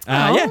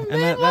 Oh, Yeah, man,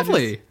 and that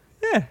lovely. is-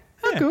 yeah.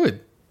 How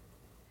good.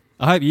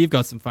 I hope you've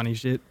got some funny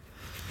shit.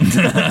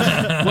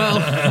 Well,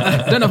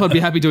 I don't know if I'd be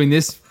happy doing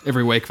this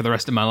every week for the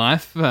rest of my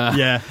life.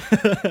 Yeah.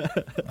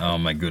 Oh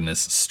my goodness.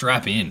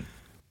 Strap in.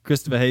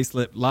 Christopher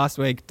Heaslip, last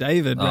week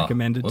David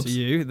recommended whoops. to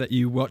you that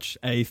you watch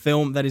a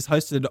film that is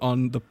hosted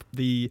on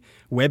the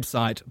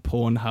website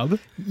Pornhub.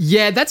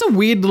 Yeah, that's a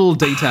weird little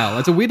detail.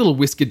 That's a weird little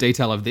whiskered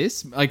detail of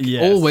this. Like,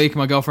 Yes. all week,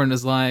 my girlfriend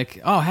is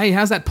like, oh, hey,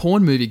 how's that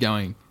porn movie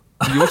going?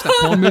 Have you watched that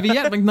porn movie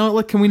yet? I'm like, no,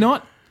 look, can we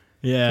not?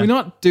 Yeah. Can we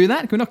not do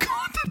that? Can we not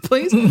call it that,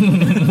 please?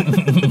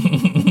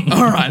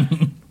 All right.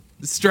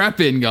 Strap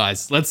in,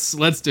 guys. Let's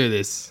do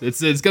this.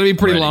 It's going to be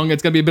pretty ready. long.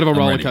 It's going to be a bit of a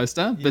roller ready.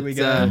 coaster. Here But we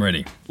go. I'm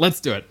ready.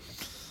 let's do it.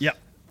 Yep.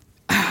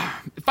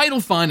 Fatal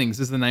Findings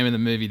is the name of the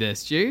movie there,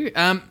 Stu.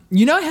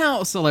 You know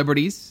how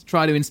celebrities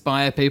try to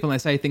inspire people and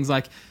they say things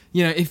like,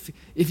 you know, if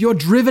you're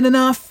driven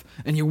enough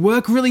and you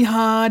work really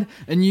hard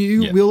and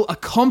you Yeah. will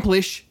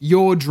accomplish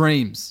your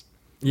dreams.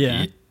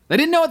 Yeah. They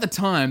didn't know at the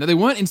time that they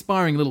weren't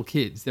inspiring little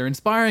kids. They're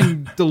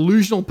inspiring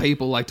delusional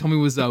people like Tommy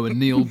Wiseau and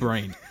Neil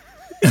Breen.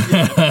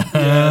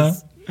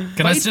 Yes.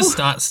 Can I just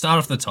start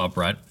off the top,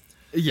 right?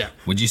 Yeah.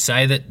 Would you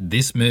say that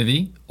this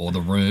movie or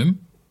The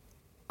Room,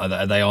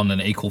 are they on an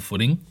equal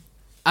footing?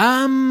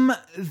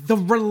 The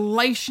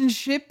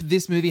relationship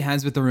this movie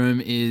has with The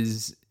Room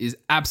is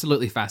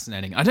absolutely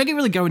fascinating. I don't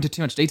really go into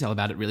too much detail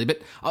about it, really,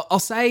 but I'll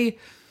say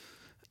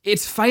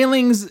its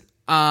failings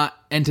are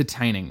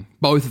entertaining,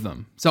 both of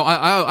them. So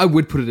I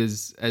would put it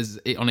as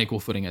on equal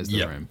footing as The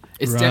Yep. Room.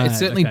 It's Right, it's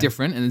certainly okay.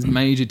 different, and there's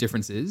major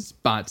differences,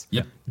 but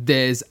Yep.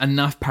 there's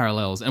enough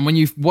parallels. And when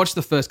you watch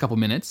the first couple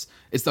minutes,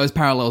 it's those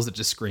parallels that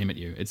just scream at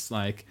you. It's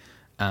like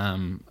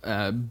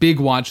big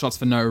wide shots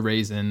for no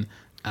reason.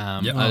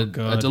 Yep. Oh, A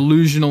God.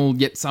 delusional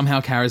yet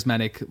somehow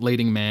charismatic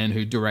leading man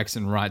who directs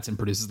and writes and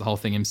produces the whole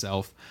thing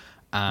himself.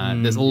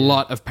 There's a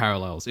lot of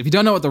parallels. If you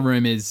don't know what The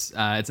Room is,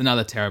 it's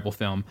another terrible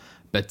film,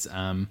 but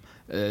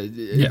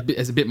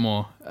it's a bit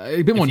more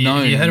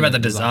known. You heard about the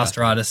than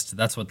Disaster Artist?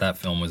 That's what that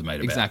film was made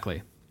about.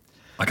 Exactly.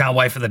 I can't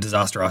wait for the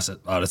Disaster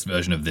Artist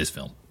version of this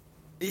film.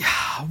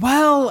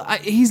 Well,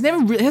 he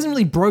hasn't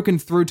really broken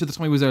through to the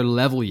Tommy Wiseau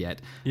level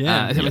yet.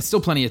 Yeah. There's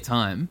still plenty of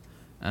time.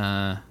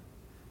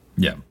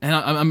 Yeah. And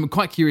I'm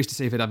quite curious to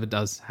see if it ever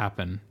does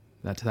happen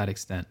to that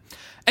extent.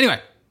 Anyway,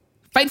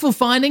 Fateful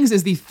Findings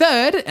is the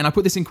third, and I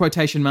put this in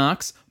quotation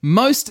marks,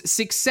 most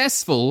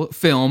successful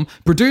film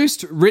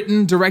produced,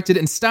 written, directed,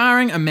 and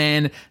starring a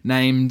man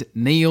named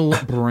Neil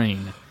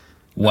Breen.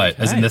 Wait,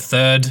 as in the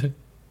third,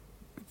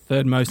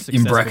 Third most in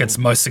successful. brackets,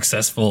 most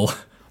successful.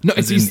 No, it's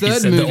As in his he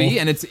third said movie, all-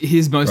 and it's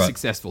his most Right.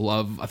 successful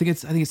of. I think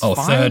it's Oh,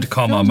 five third,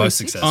 comma, films or most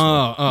six?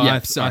 successful. Oh, Yeah, I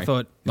sorry.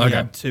 thought he Okay.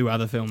 had two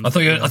other films. I thought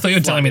you were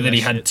telling me that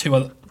he had Shit. two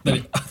other. I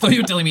thought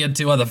you were telling me he had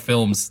two other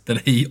films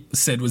that he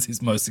said was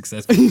his most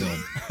successful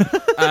film.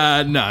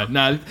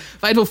 No.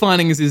 Fatal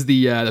Findings is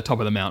the top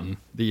of the mountain.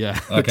 The Okay.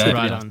 tip of the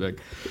Right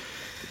iceberg.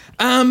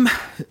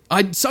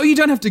 So you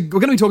don't have to. We're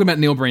going to be talking about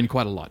Neil Breen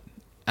quite a lot,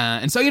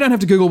 and so you don't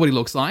have to Google what he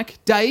looks like.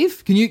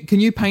 Dave, can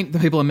you paint the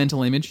people a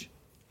mental image?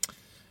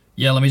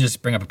 Yeah, let me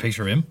just bring up a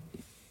picture of him.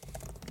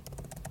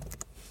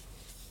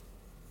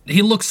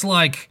 He looks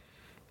like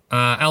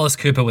Alice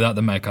Cooper without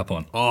the makeup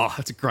on. Oh,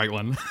 that's a great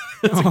one.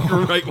 That's a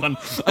great one.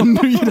 I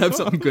knew you'd have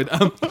something good.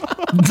 Because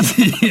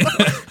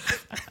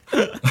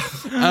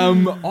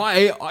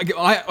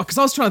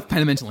I was trying to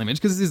paint a mental image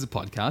because this is a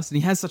podcast, and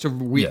he has such a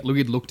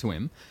weird look to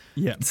him.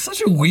 Yeah.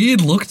 Such a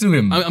weird look to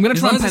him. I'm going to His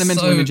try and eyes paint a are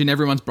mental so- image in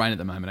everyone's brain at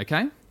the moment.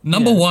 Okay,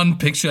 Number Yeah. one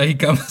picture, he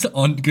comes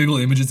on Google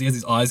Images, he has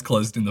his eyes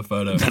closed in the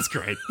photo. that's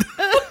great.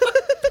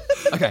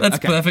 Okay, That's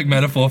okay. perfect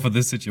metaphor for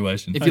this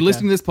situation. If you're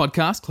listening to this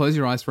podcast, close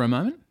your eyes for a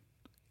moment.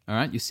 All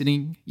right, you're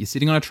sitting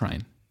on a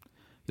train.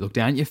 You look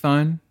down at your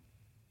phone.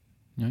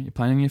 You know, you're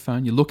playing on your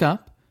phone. You look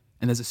up,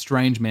 and there's a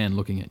strange man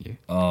looking at you.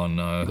 Oh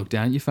no. Look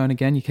down at your phone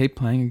again. You keep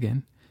playing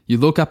again. You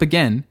look up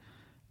again,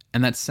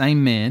 and that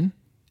same man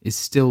is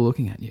still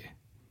looking at you.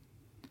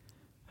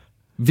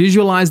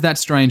 Visualize that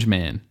strange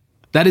man.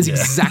 That is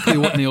exactly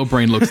what Neil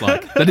Breen looks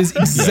like. That is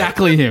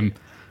exactly him.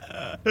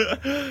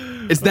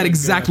 It's that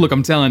exact look,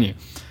 I'm telling you.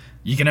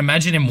 You can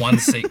imagine him one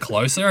seat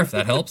closer if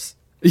that helps.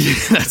 Yeah,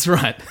 that's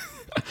right.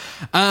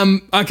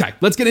 Okay,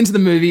 let's get into the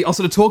movie. I'll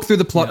sort of talk through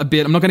the plot a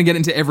bit. I'm not going to get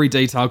into every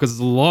detail because there's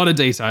a lot of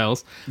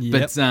details. Yep.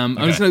 But I'm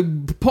just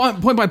going to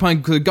point by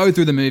point go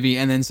through the movie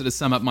and then sort of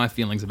sum up my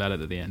feelings about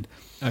it at the end.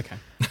 Okay.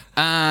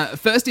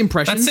 First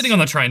impressions. That sitting on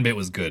the train bit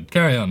was good.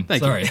 Carry on.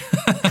 Thank Sorry.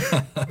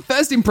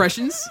 First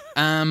impressions.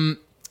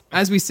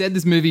 As we said,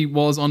 this movie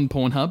was on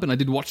Pornhub, and I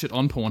did watch it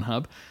on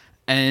Pornhub.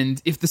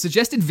 And if the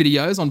suggested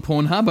videos on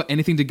Pornhub are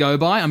anything to go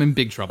by, I'm in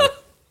big trouble.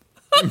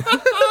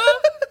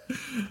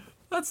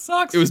 That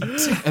sucks.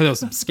 There was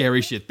some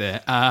scary shit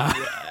there.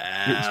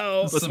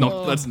 Let's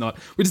not.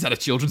 We just had a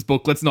children's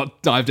book. Let's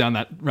not dive down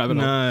that rabbit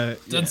hole. No.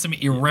 Done some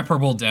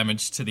irreparable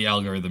damage to the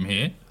algorithm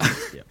here.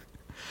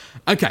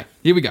 Okay,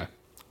 here we go.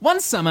 One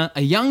summer,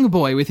 a young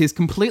boy with his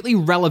completely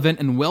relevant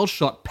and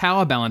well-shot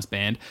power balance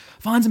band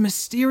finds a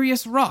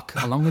mysterious rock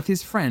along with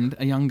his friend,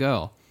 a young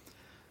girl.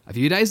 A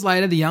few days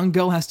later, the young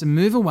girl has to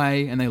move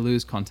away and they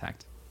lose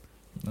contact.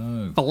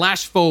 No.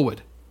 Flash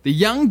forward. The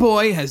young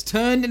boy has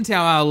turned into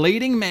our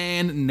leading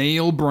man,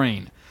 Neil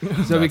Breen.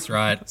 So That's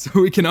right.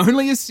 So we can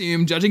only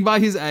assume, judging by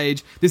his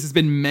age, this has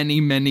been many,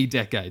 many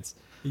decades.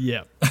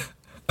 Yep.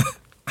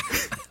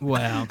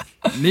 Wow.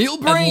 Neil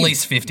Breen. At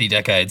least 50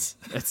 decades.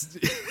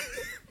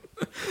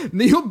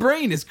 Neil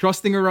Breen is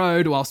crossing a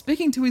road while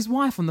speaking to his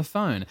wife on the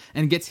phone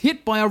and gets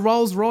hit by a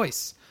Rolls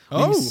Royce.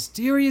 We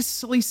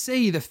mysteriously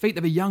see the feet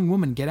of a young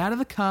woman get out of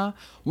the car,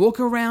 walk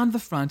around the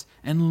front,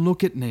 and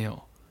look at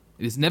Neil.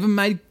 It is never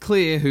made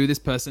clear who this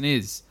person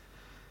is.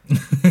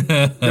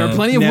 There are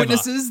plenty of Never.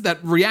 witnesses that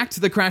react to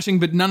the crashing,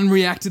 but none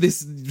react to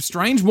this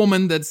strange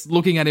woman that's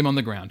looking at him on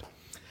the ground.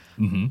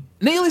 Mm-hmm.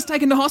 Neil is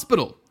taken to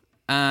hospital,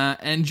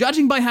 and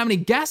judging by how many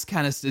gas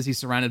canisters he's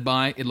surrounded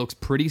by, it looks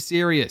pretty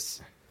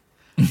serious.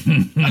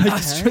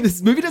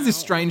 This movie does this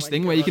strange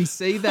thing where you can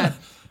see that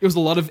it was a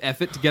lot of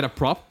effort to get a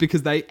prop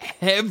because they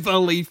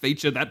heavily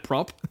feature that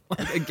prop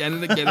like, again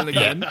and again and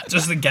again.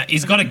 Just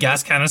he's got a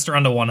gas canister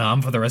under one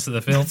arm for the rest of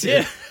the film.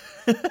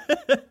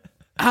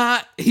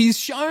 He's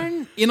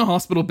shown in a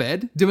hospital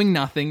bed doing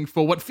nothing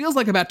for what feels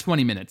like about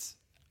 20 minutes.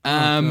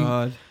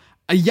 God.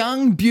 A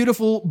young,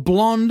 beautiful,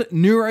 blonde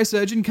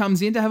neurosurgeon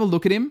comes in to have a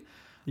look at him.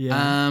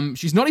 Yeah.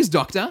 She's not his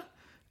doctor.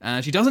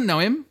 She doesn't know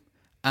him,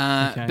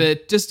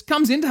 but just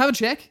comes in to have a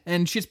check,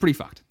 and shit's pretty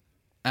fucked.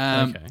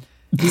 Okay.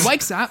 He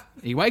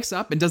wakes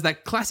up and does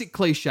that classic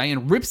cliche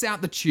and rips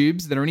out the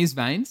tubes that are in his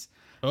veins.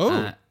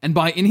 Oh. And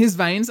by in his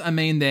veins, I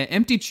mean they're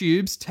empty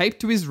tubes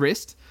taped to his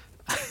wrist.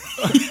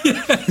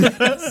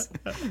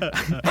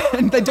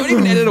 And they don't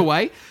even edit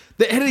away.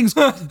 The editing's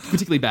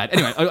particularly bad.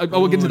 Anyway, I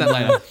will get into that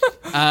later.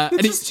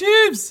 And Just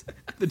tubes.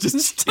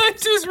 just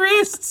Taped to his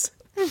wrists.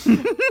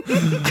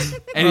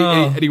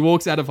 and he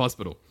walks out of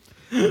hospital.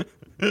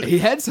 He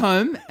heads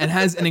home and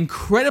has an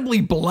incredibly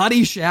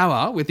bloody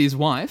shower with his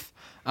wife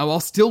while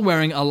still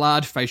wearing a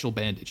large facial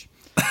bandage.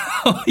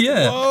 Oh,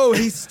 yeah. Oh,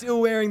 he's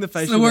still wearing the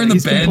facial. Still wearing the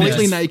He's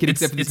completely bandage. naked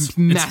except for this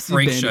massive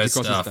freak bandage show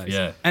across stuff, his face.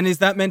 Yeah. And is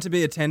that meant to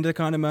be a tender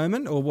kind of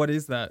moment, or what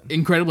is that?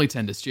 Incredibly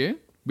tender, Stu,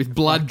 with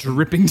blood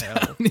dripping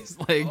down his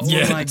legs.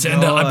 Yeah, my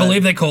tender. I God.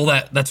 believe they call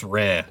that's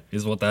rare,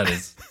 is what that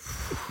is.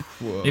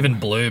 Even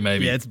blue,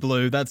 maybe. Yeah, it's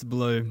blue. That's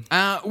blue.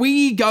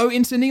 We go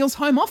into Neil's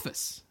home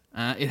office.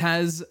 It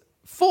has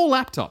 4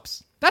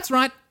 laptops. That's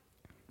right,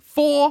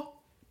 4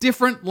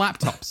 different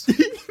laptops.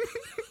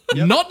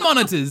 Not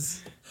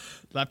monitors,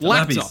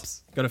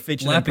 laptops. Got to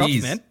feature them props,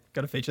 Lappies. man.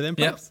 Got to feature them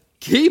Yep. props.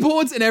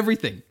 Keyboards and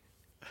everything.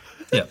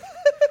 Yeah.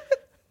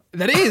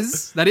 That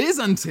is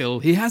until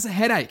he has a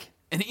headache.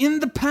 And in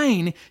the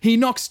pain, he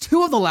knocks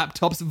 2 of the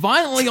laptops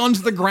violently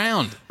onto the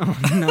ground. Oh,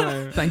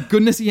 no. Thank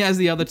goodness he has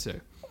the other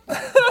 2.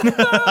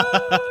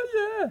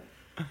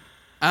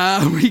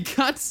 We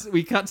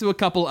cut to a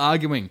couple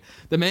arguing.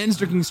 The man's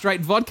drinking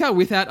straight vodka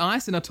without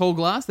ice in a tall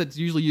glass that's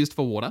usually used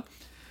for water.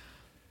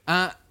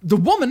 The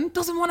woman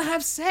doesn't want to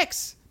have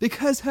sex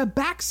because her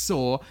back's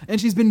sore and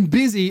she's been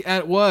busy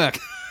at work.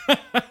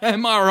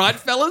 Am I right,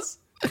 fellas?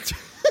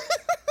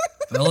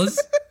 Fellas?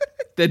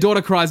 Their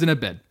daughter cries in her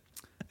bed.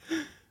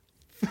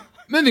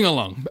 Moving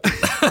along.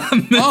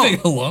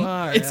 Moving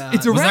along. It's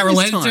Was around that this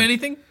related time. to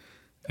anything?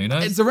 Who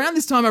knows? It's around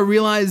this time I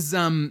realize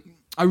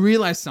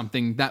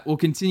something that will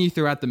continue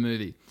throughout the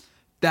movie.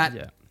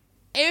 That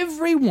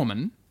every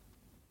woman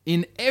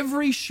in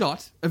every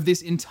shot of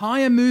this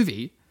entire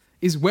movie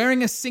is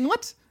wearing a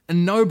singlet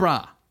and no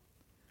bra.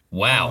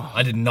 Wow,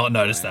 I did not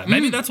notice that.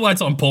 Maybe that's why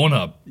it's on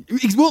Pornhub.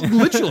 Well,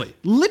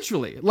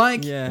 literally.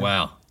 Like, Yeah.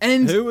 Wow.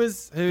 and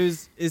Who's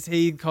is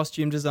he?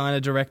 Costume designer,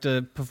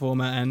 director,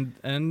 performer,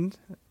 and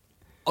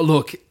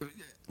look,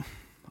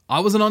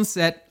 I wasn't on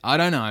set. I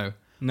don't know.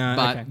 no.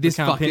 But okay. this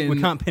we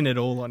can't pin it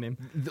all on him.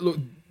 Look,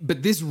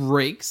 but this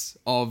reeks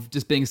of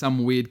just being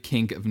some weird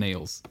kink of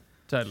Neil's.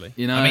 Totally.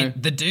 You know, I mean,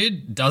 the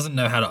dude doesn't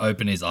know how to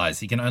open his eyes.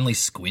 He can only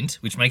squint,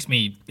 which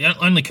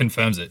only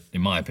confirms it,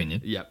 in my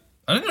opinion. Yep.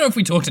 I don't know if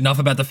we talked enough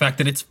about the fact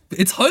that it's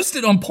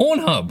hosted on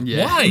Pornhub.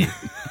 Yeah. Why?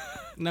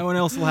 No one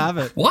else will have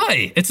it.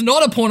 Why? It's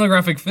not a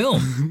pornographic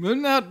film. Well,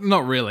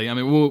 not really. I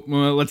mean,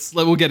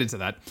 we'll get into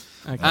that.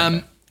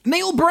 Okay.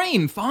 Neil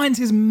Breen finds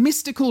his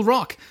mystical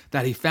rock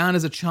that he found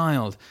as a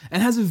child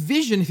and has a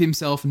vision of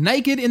himself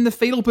naked in the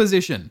fetal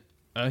position.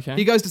 Okay.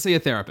 He goes to see a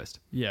therapist.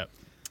 Yeah.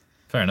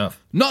 Fair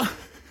enough. Not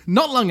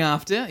long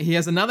after, he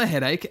has another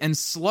headache and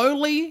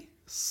slowly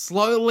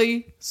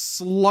spills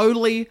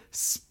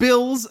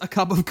a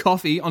cup of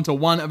coffee onto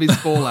one of his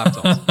 4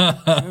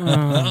 laptops.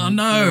 Oh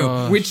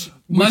no. which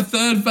My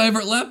third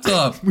favorite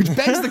laptop. Which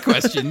begs the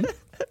question,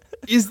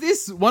 is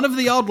this one of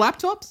the old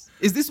laptops?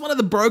 Is this one of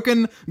the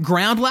broken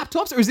ground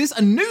laptops? Or is this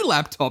a new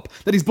laptop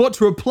that he's bought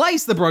to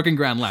replace the broken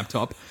ground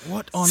laptop?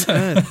 What on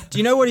earth? Do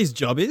you know what his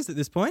job is at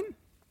this point?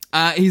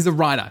 He's a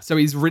writer. So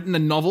he's written a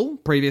novel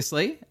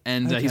previously,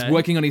 and he's Okay.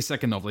 working on his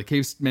second novel. He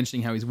keeps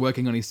mentioning how he's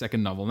working on his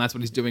second novel, and that's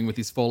what he's doing with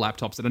his 4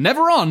 laptops that are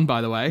never on,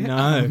 by the way.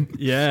 No.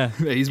 Yeah.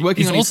 He's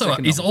working on his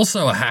second He's novel.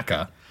 also a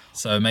hacker.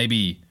 So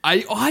maybe I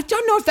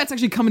don't know if that's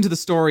actually come into the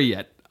story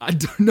yet. I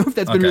don't know if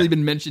that's Okay. really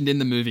been mentioned in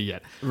the movie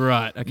yet.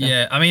 Right. Okay.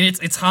 yeah, I mean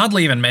it's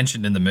hardly even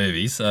mentioned in the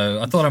movie,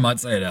 so I thought I might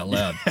say it out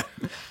loud.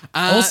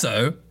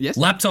 Also, yes?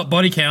 laptop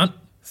body count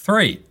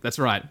 3. That's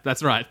right.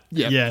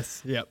 Yeah.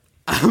 Yes. Yep.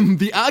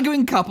 The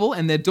arguing couple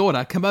and their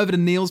daughter come over to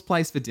Neil's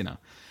place for dinner.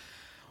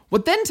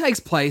 What then takes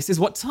place is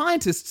what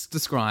scientists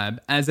describe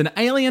as an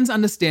alien's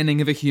understanding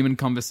of a human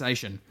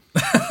conversation.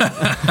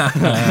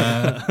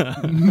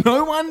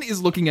 No one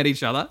is looking at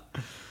each other.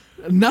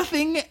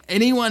 Nothing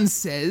anyone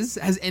says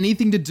has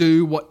anything to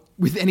do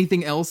with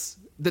anything else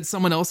that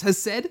someone else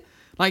has said.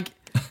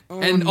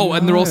 And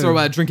they're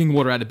also drinking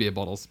water out of beer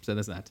bottles. So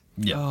there's that.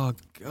 Yeah. Oh,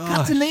 Cut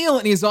God. to Neil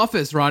in his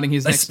office writing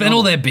his They next spent all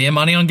novel. their beer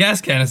money on gas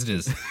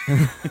canisters.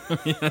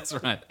 Yeah, that's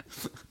right.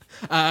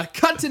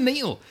 Cut to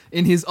Neil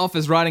in his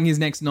office writing his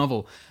next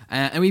novel.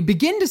 And we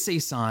begin to see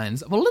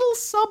signs of a little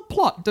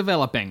subplot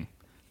developing.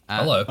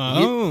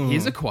 Hello.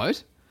 Here's a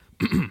quote.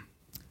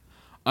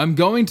 I'm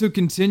going to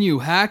continue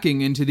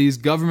hacking into these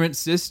government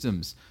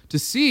systems to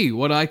see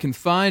what I can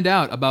find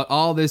out about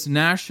all this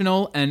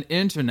national and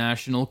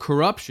international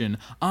corruption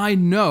I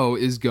know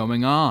is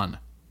going on.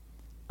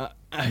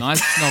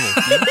 Nice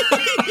novel.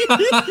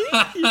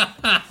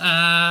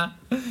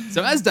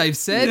 So as Dave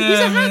said, he's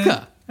a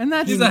hacker. And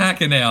that's He's a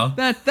hacker now.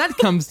 that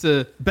comes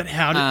to But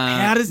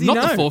how does he not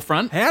know? the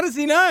forefront. How does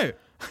he know?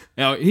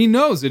 Now, he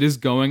knows it is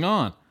going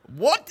on.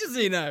 What does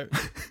he know?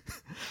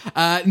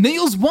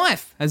 Neil's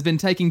wife has been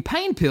taking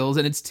pain pills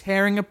and it's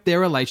tearing up their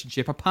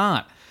relationship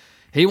apart.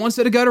 He wants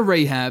her to go to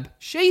rehab.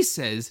 She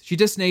says she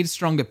just needs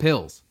stronger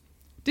pills.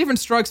 Different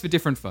strokes for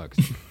different folks.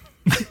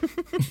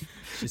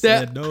 She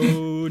said, no.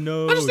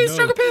 I just need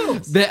stronger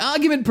pills. Their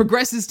argument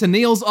progresses to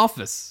Neil's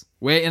office,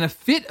 where in a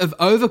fit of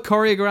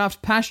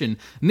over-choreographed passion,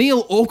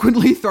 Neil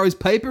awkwardly throws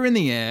paper in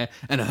the air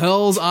and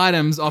hurls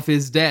items off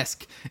his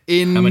desk,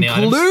 many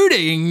items?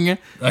 including,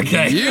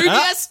 Okay. you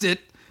guessed it,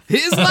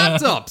 his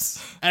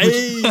laptops.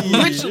 Hey.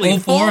 Literally All four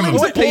of fall them. into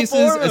All four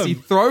pieces of as he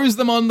them. throws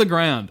them on the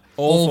ground.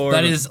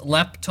 That is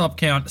laptop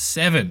count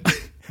 7.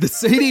 The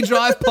CD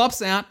drive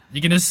pops out, You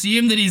can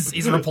assume that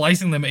he's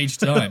replacing them each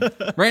time.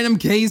 random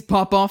keys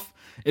pop off.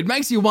 It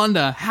makes you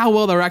wonder how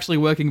well they're actually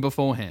working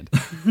beforehand.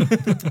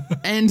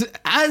 And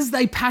as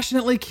they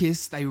passionately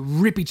kiss, they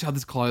rip each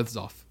other's clothes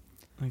off.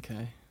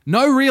 Okay.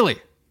 No, really.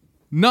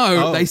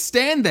 No, Oh. they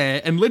stand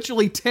there and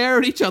literally tear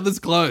at each other's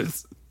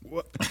clothes.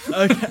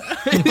 Okay.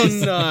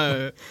 Oh,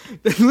 no.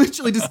 They're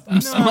literally just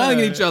smiling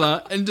at each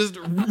other and just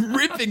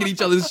ripping at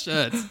each other's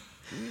shirts.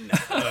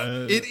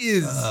 It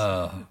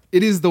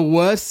is the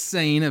worst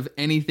scene of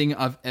anything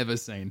I've ever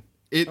seen.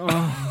 This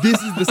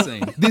is the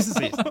scene. This is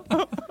it.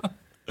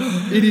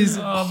 It is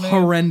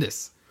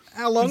horrendous.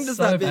 How long It's does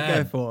so that bit go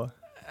bad. for?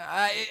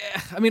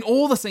 I mean,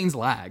 all the scenes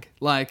lag.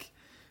 Yeah.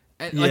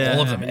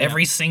 All of them.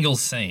 Every single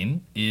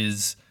scene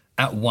is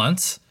at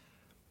once.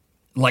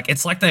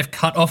 It's like they've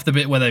cut off the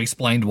bit where they've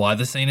explained why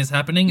the scene is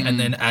happening and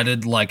then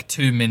added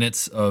 2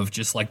 minutes of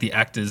just the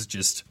actors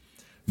just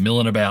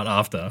milling about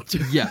after.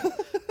 Yeah.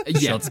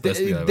 Yeah. Shot's supposed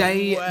to be over.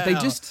 They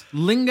just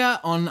linger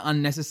on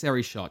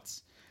unnecessary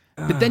shots.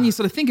 But then you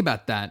sort of think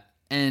about that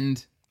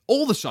and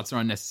all the shots are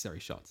unnecessary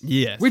shots.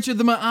 Yes. Which of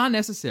them are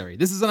necessary?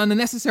 This is an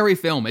unnecessary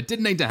film. It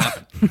didn't need to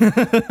happen.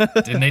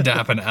 Didn't need to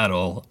happen at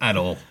all. At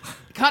all.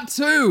 Cut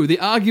to the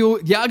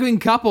arguing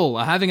couple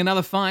are having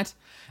another fight.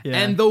 Yeah.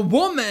 And the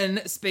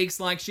woman speaks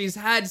like she's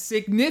had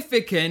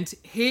significant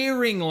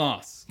hearing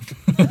loss.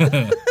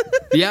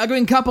 The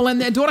arguing couple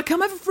and their daughter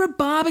come over for a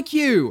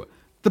barbecue.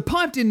 The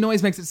piped-in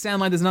noise makes it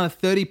sound like there's another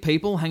 30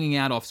 people hanging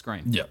out off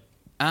screen. Yep.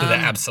 But they're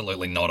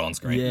absolutely not on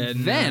screen. Yeah.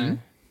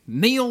 Then,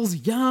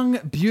 Neil's young,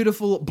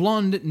 beautiful,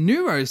 blonde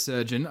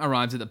neurosurgeon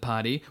arrives at the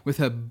party with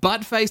her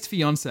butt-faced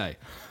fiancé.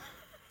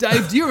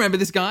 Dave, do you remember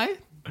this guy?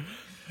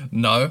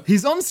 No.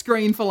 He's on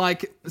screen for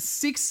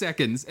 6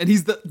 seconds, and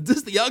he's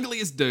just the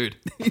ugliest dude.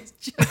 He's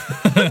just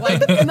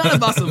none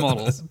of us are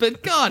models,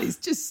 but God, he's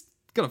just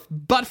got a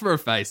butt for a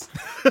face.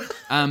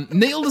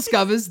 Neil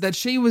discovers that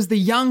she was the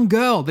young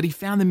girl that he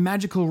found the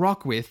magical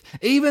rock with,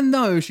 even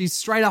though she's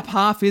straight up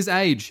half his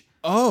age.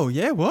 Oh,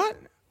 yeah, what?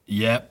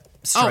 Yep.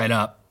 Straight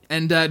up.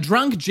 And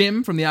drunk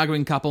Jim from the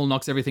arguing couple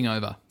knocks everything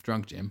over.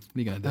 Drunk Jim. What are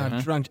you going to do,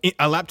 huh? Drunk.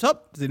 A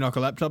laptop? Does he knock a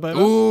laptop over?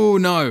 Ooh,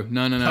 no.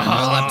 No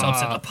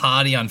laptops at the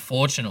party,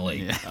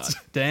 unfortunately.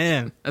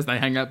 Damn. As they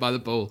hang out by the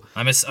pool.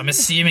 I'm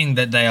assuming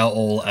that they are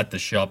all at the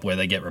shop where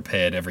they get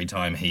repaired every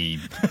time he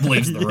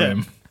leaves the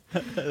room.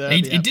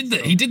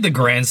 He did the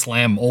grand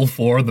slam, all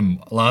 4 of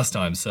them last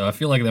time, so I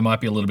feel like there might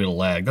be a little bit of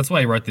lag. That's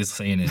why he wrote this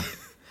scene in.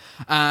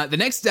 The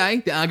next day,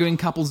 the arguing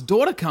couple's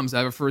daughter comes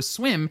over for a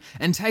swim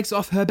and takes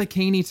off her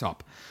bikini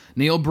top.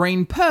 Neil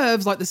Breen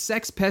pervs like the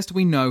sex pest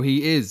we know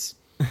he is.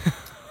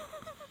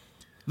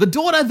 The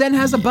daughter then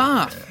has a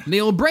bath.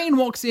 Neil Breen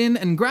walks in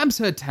and grabs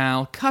her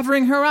towel,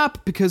 covering her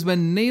up because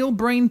when Neil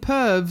Breen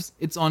pervs,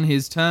 it's on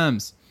his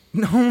terms.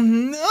 Oh,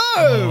 no.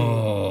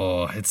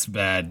 Oh, it's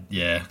bad,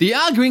 yeah. The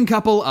arguing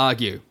couple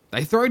argue.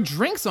 They throw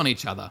drinks on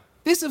each other.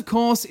 This, of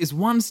course, is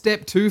one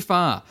step too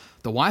far.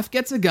 The wife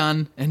gets a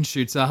gun and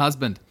shoots her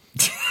husband.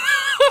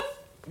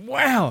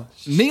 Wow.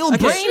 Neil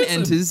Breen shoots him.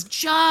 enters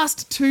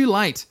just too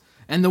late,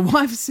 and the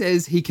wife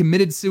says he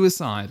committed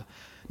suicide.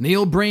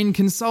 Neil Breen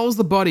consoles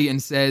the body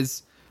and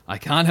says, I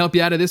can't help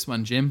you out of this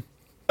one, Jim.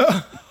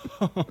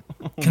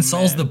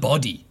 Consoles the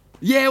body.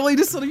 Yeah, well, he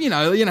just sort of, you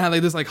know how they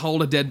just like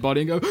hold a dead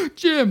body and go,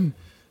 Jim,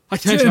 I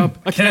can't Jim, help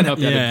you out of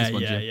Yeah, this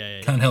one, yeah, Jim.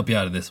 yeah. Can't help you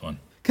out of this one.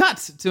 Cut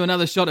to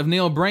another shot of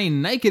Neil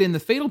Breen naked in the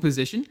fetal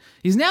position.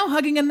 He's now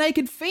hugging a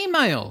naked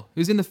female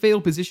who's in the fetal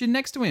position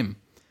next to him.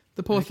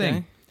 The poor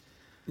thing.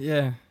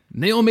 Yeah.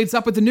 Neil meets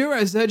up with the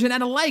neurosurgeon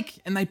at a lake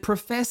and they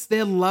profess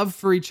their love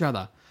for each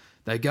other.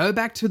 They go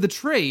back to the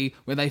tree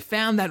where they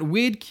found that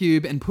weird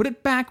cube and put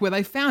it back where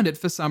they found it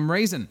for some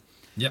reason.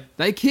 Yep.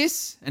 They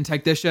kiss and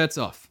take their shirts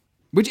off,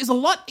 which is a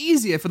lot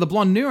easier for the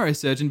blonde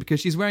neurosurgeon because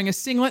she's wearing a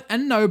singlet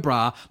and no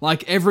bra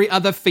like every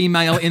other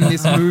female in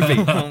this movie.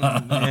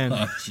 Man.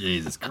 Oh,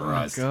 Jesus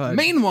Christ. God.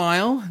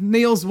 Meanwhile,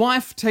 Neil's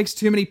wife takes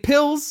too many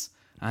pills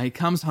and he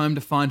comes home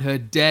to find her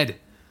dead.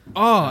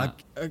 Oh,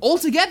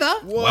 Altogether,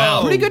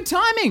 Wow. pretty good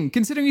timing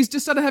considering he's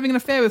just started having an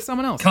affair with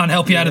someone else. Can't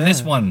help you out of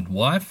this one,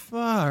 wife.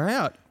 far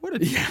out. What a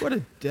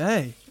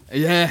day.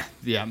 Yeah.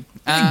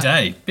 Big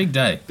day. Big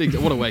day.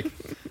 What a week.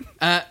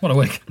 What a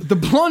week. The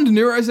blonde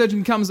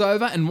neurosurgeon comes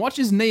over and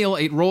watches Neil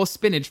eat raw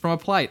spinach from a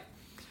plate.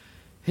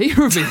 He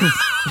reveals...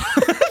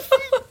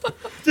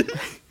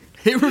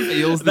 He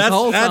reveals this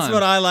whole time. That's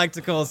what I like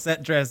to call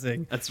set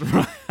dressing. That's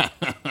right.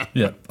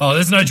 Yeah. Oh,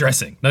 there's no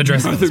dressing. No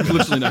dressing. There's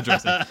literally no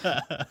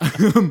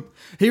dressing.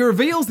 He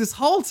reveals this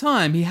whole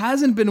time he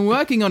hasn't been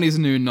working on his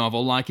new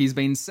novel like he's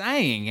been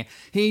saying.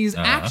 He's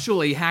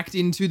actually hacked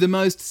into the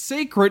most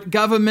secret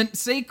government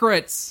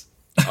secrets.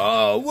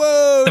 Oh,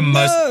 whoa,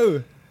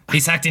 The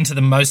He's hacked into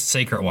the most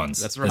secret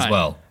ones That's right. as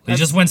well. He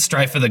just went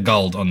straight for the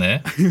gold on there,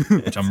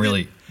 which I'm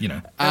really,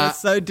 And it's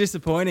so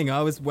disappointing.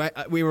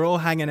 We were all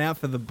hanging out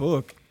for the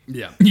book.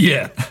 Yeah.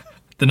 yeah.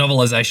 The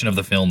novelization of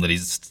the film that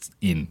he's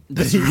in.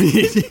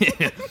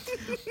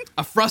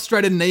 A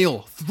frustrated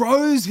Neil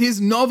throws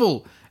his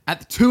novel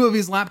at two of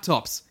his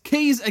laptops.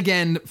 Keys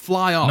again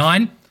fly off.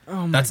 9?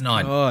 That's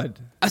 9. God.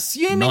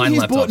 Assuming 9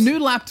 he's bought laptops. new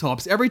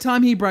laptops every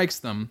time he breaks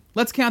them,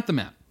 let's count them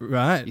out.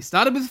 Right. He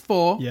started with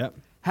 4, Yep.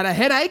 had a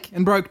headache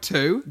and broke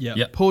 2,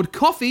 Yep. poured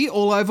coffee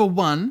all over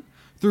 1,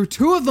 threw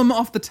 2 of them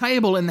off the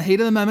table in the heat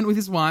of the moment with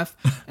his wife,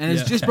 and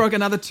has just broke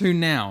another 2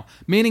 now,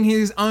 meaning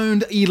he's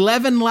owned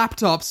 11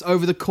 laptops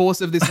over the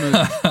course of this movie.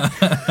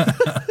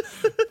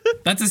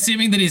 That's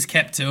assuming that he's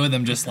kept 2 of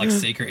them just like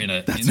secret in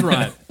a That's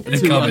right. in a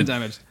 2 cupboard.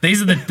 undamaged.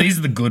 These are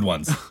the good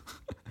ones.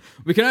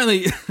 We can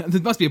only...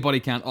 There must be a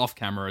body count off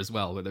camera as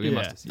well. But we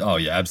must assume. Oh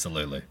yeah,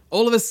 absolutely.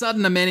 All of a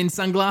sudden, a man in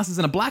sunglasses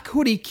and a black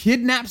hoodie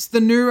kidnaps the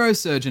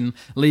neurosurgeon,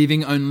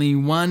 leaving only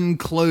one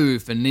clue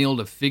for Neil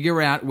to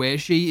figure out where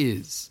she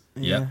is.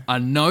 Yeah. A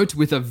note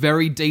with a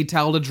very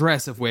detailed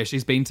address of where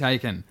she's been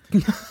taken.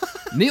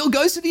 Neil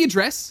goes to the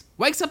address,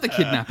 wakes up the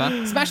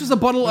kidnapper, smashes a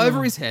bottle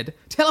over his head,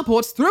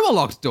 teleports through a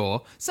locked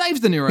door,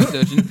 saves the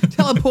neurosurgeon,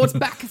 teleports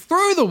back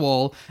through the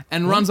wall,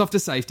 and runs off to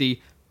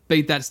safety.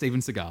 Beat that, Steven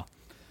Seagal.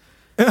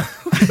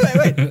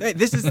 Wait.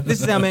 This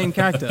is our main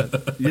character.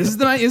 This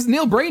is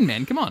Neil Breen,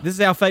 man. Come on. This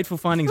is our fateful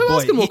findings Who boy.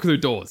 else can walk through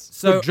doors?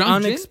 So Good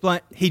jump, Jim?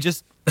 unexplained. He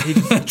just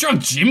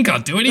Drunk Jim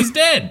can't do it. He's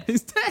dead.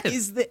 He's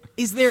dead.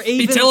 is there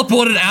He even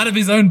teleported out of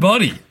his own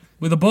body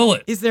with a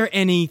bullet. is there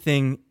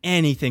anything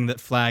that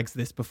flags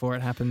this before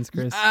it happens,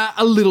 Chris?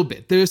 A little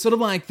bit. There's sort of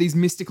like these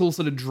mystical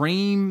sort of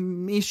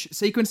dream-ish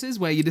sequences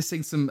where you just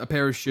see a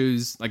pair of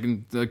shoes like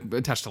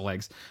attached to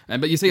legs,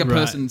 but you see a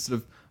person sort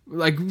of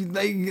like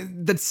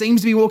that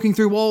seems to be walking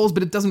through walls,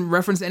 but it doesn't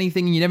reference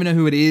anything, and you never know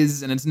who it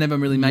is, and it's never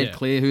really made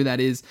clear who that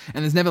is,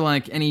 and there's never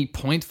like any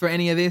point for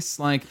any of this.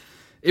 Like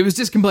it was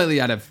just completely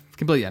out of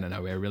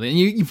nowhere, really.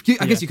 And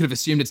I guess you could have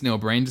assumed it's Neil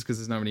Breen just because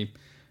there's not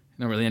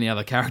really any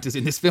other characters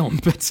in this film,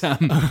 but it's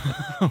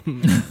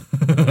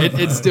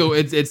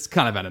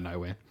kind of out of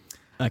nowhere.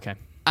 Okay.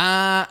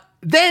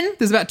 Then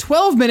there's about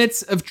 12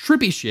 minutes of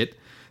trippy shit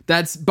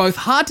that's both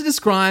hard to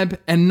describe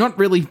and not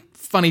really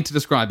funny to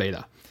describe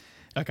either.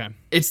 Okay.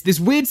 It's this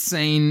weird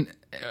scene.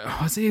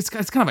 It's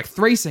kind of like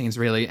 3 scenes,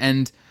 really,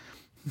 and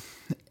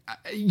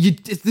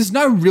there's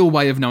no real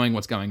way of knowing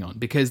what's going on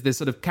because there's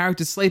sort of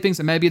characters sleeping,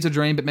 so maybe it's a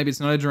dream, but maybe it's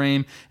not a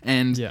dream,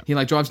 and he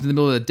like drives into the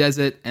middle of the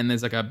desert, and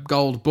there's like a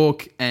gold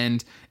book,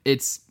 and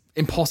it's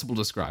impossible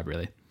to describe,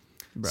 really.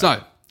 Right.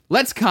 So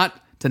let's cut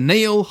to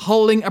Neil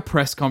holding a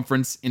press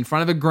conference in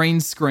front of a green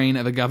screen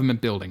of a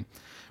government building.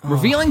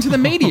 Revealing to the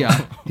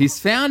media, he's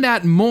found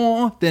out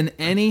more than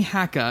any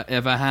hacker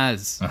ever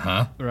has.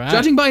 Right.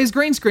 Judging by his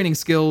green screening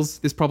skills,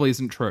 this probably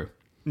isn't true.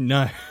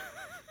 No.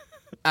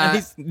 And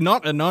he's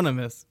not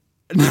anonymous.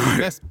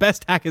 No.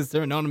 Best hackers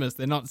are anonymous.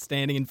 They're not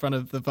standing in front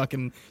of the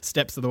fucking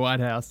steps of the White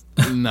House.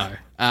 No.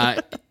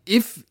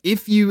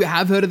 If you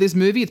have heard of this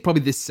movie, it's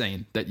probably this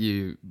scene that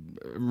you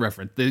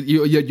referenced.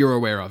 You're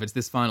aware of. It's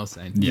this final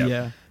scene.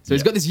 Yeah. So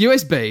he's got this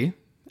USB,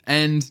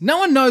 and no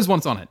one knows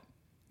what's on it.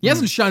 He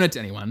hasn't shown it to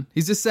anyone.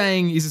 He's just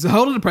saying, he's just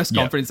holding a press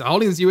conference,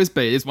 holding this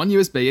USB. There's one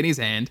USB in his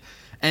hand,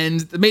 and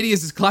the media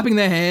is just clapping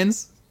their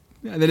hands.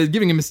 And they're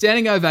giving him a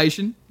standing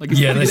ovation. Like he's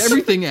putting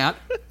everything out,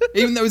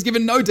 even though he's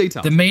given no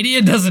detail. The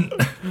media doesn't.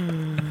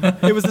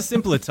 It was a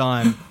simpler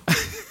time.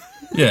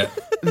 Yeah.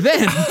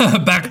 Then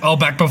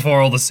back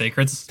before all the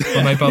secrets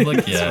were made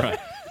public. Yeah. right.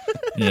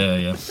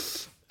 Yeah.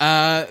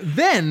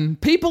 Then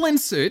people in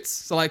suits,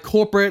 so like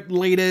corporate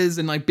leaders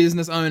and like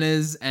business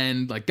owners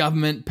and like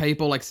government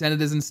people, like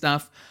senators and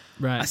stuff,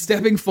 Right. are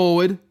stepping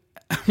forward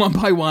one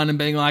by one and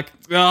being like,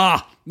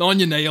 on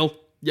you, Neil.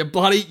 You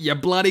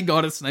bloody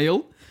got us,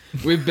 Neil.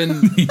 We've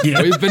been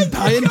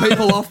paying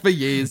people off for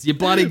years. You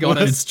bloody got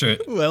us. It's true.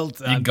 Well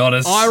done. You got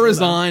us. I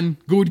resign.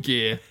 Good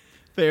gear.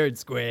 Fair and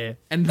square.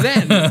 And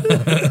then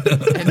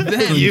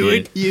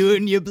You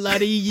and your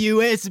bloody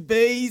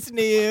USBs,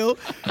 Neil.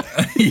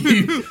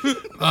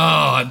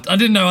 I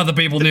didn't know other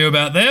people knew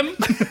about them.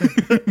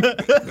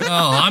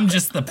 I'm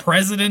just the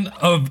president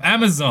of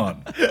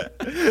Amazon.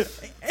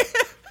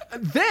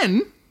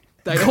 then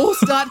they all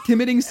start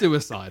committing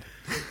suicide.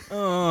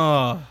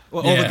 Oh,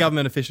 well, all Yeah. the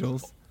government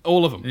officials.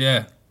 All of them.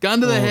 Yeah.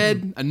 Gun to the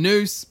head, a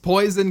noose,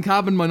 poison,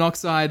 carbon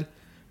monoxide,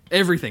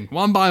 everything,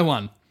 one by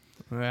one.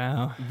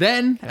 Wow.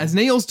 Then, as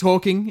Neil's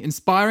talking,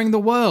 inspiring the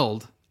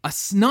world, a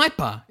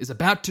sniper is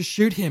about to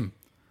shoot him.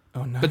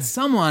 Oh no. But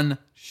someone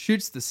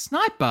shoots the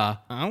sniper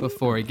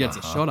before he gets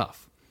a shot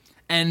off.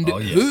 And Oh,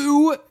 yes.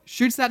 who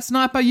shoots that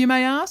sniper, you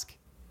may ask?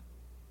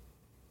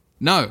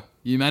 No,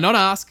 you may not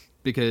ask,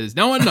 because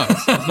no one knows.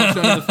 It's not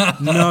shown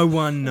in the No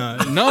one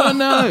knows. No one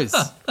knows.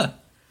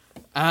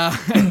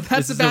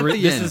 That's about the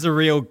This end. is a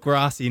real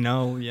grassy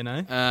knoll, you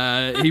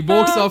know? He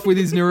walks off with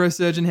his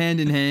neurosurgeon hand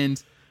in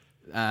hand.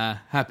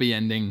 Happy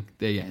ending.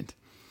 The end.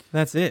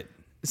 That's it.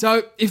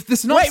 So if the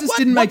synopsis what-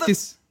 didn't what make the-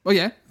 this, oh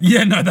yeah,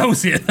 Yeah, no, that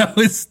was it. That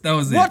was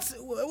it. What's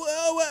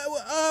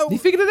he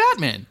figured it out,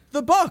 man.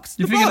 the box?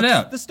 You the figured it box,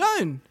 out. The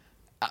stone.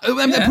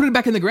 They put it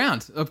back in the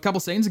ground a couple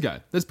scenes ago.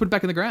 Let's put it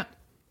back in the ground.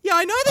 Yeah,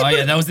 I know they Oh put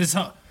yeah, it- there was this.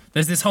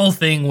 There's this whole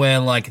thing where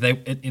like they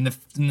in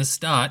the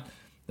start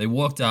they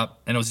walked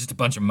up and it was just a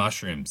bunch of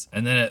mushrooms,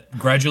 and then it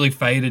gradually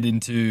faded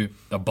into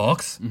a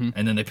box,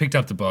 and then they picked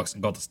up the box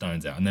and got the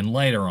stones out, and then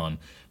later on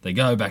they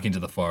go back into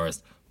the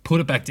forest, put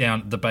it back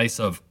down at the base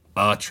of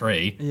a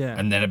tree, Yeah.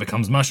 and then it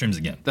becomes mushrooms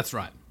again. That's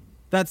right.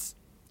 That's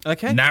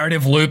okay.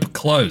 Narrative loop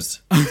closed.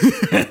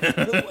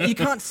 You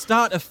can't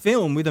start a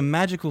film with a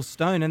magical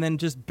stone and then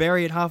just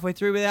bury it halfway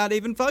through without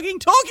even fucking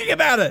talking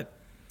about it.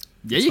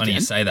 Yeah, It's you funny can.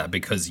 you say that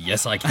because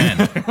yes, I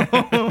can.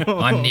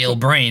 I'm Neil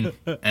Breen,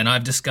 and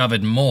I've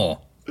discovered more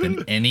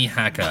than any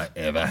hacker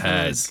ever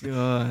has.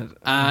 God.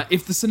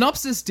 If the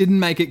synopsis didn't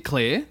make it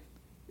clear,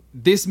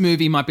 this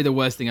movie might be the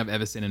worst thing I've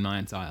ever seen in my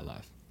entire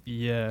life.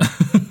 Yeah.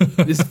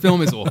 This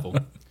film is awful.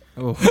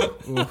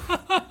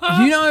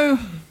 You know,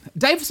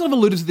 Dave sort of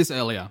alluded to this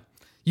earlier.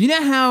 You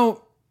know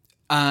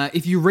how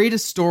if you read a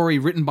story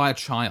written by a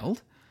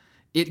child,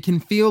 it can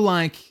feel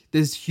like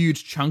there's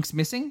huge chunks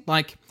missing,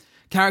 like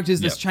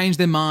characters that's Yep. changed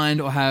their mind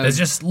or have There's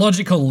just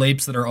logical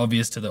leaps that are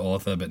obvious to the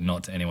author, but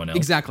not to anyone else.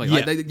 exactly Yeah.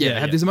 like they Yeah,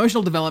 have yeah. these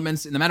emotional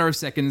developments in the matter of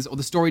seconds, or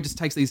the story just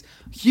takes these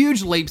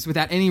huge leaps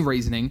without any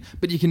reasoning,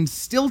 but you can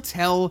still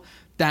tell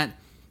that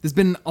there's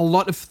been a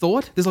lot of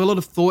thought. There's a lot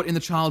of thought in the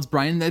child's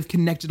brain. They've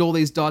connected all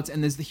these dots,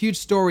 and there's the huge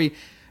story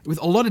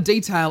with a lot of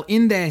detail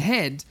in their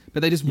head,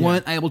 but they just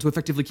weren't able to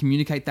effectively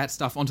communicate that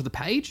stuff onto the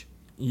page.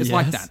 It's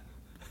like Yes.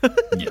 that.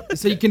 Yeah.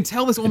 So you can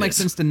tell this all makes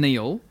is. sense to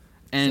Neil,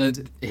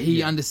 and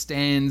he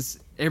understands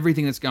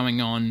everything that's going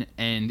on,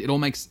 and it all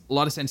makes a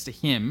lot of sense to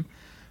him,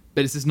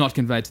 but it's just not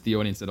conveyed to the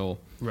audience at all.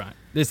 Right.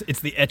 It's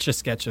the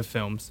Etch-a-Sketch of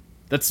films.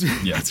 That's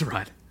Yeah. that's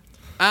right.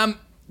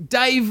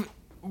 Dave,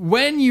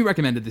 when you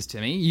recommended this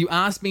to me, you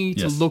asked me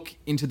to Yes. look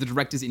into the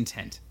director's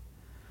intent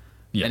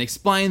Yeah. and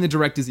explain the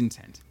director's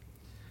intent.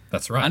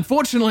 That's right.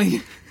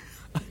 Unfortunately,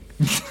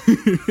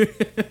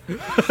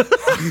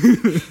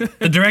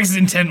 The director's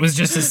intent was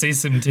just to see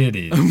some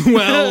titties.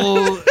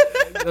 well,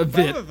 a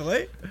bit.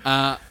 Probably.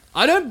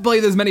 I don't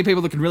believe there's many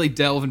people that can really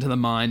delve into the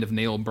mind of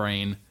Neil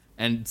Breen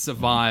and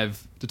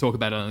survive to talk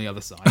about it on the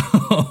other side.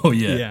 Oh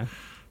yeah.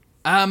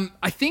 Yeah.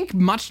 I think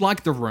much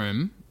like The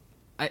Room,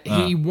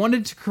 he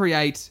wanted to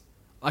create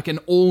like an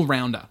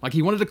all-rounder. Like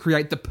he wanted to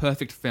create the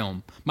perfect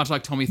film, much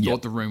like Tommy thought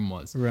Yep. The Room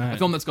was. Right. A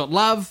film that's got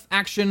love,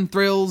 action,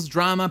 thrills,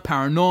 drama,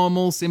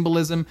 paranormal,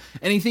 symbolism,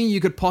 anything you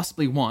could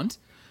possibly want.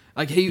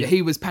 Like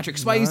he was Patrick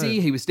Swayze,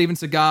 Right. he was Steven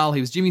Seagal, he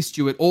was Jimmy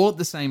Stewart, all at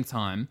the same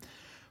time,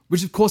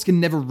 which of course can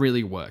never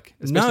really work.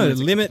 especially No, when it's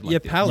limit accepted your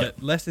like this.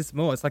 palette. Less is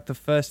more. It's like the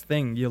first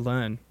thing you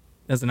learn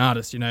as an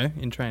artist, you know,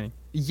 in training.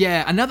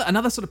 Yeah,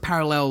 another sort of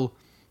parallel,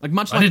 like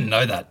much I like didn't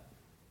know that.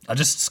 I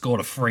just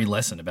scored a free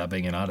lesson about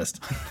being an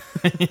artist.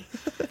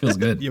 Feels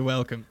good. You're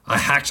welcome. I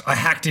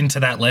hacked into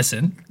that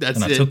lesson That's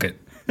and I it. took it.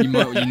 you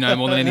know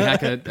more than any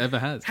hacker ever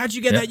has. How'd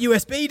you get Yeah. that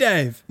USB,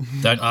 Dave?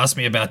 Don't ask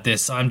me about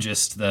this. I'm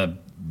just the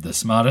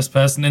smartest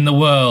person in the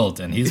world,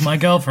 and he's my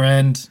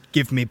girlfriend.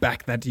 Give me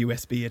back that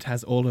USB. It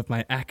has all of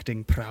my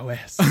acting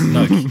prowess.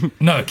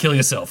 No, kill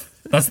yourself.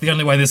 That's the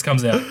only way this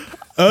comes out.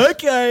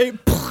 Okay.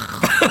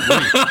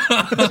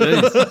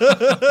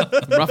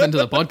 Jeez. Rough into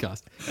the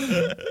podcast.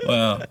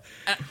 Wow.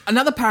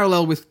 Another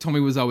parallel with Tommy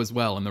Wiseau as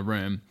well in The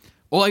Room,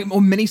 or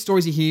many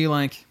stories you hear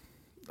like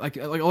like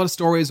a lot of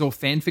stories or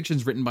fan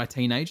fictions written by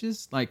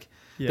teenagers, like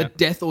that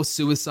death or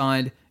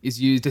suicide is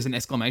used as an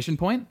exclamation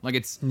point. Like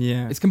it's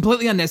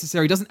completely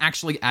unnecessary. It doesn't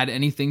actually add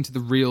anything to the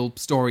real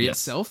story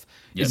itself.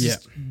 Yes. It's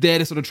just there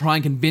to sort of try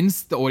and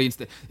convince the audience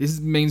that this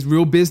means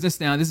real business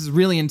now. This is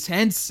really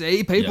intense.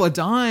 See, people are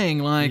dying.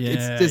 Like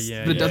it's just,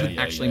 but it doesn't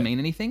actually mean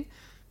anything.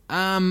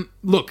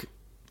 Look,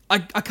 I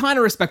kind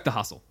of respect the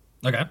hustle.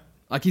 Okay.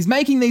 Like he's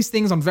making these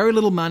things on very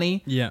little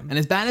money. Yeah. And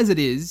as bad as it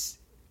is,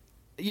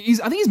 I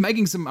think he's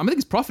making some. I think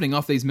he's profiting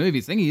off these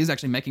movies. I think he is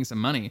actually making some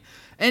money,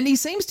 and he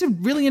seems to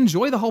really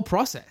enjoy the whole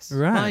process.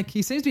 Right. Like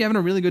he seems to be having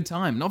a really good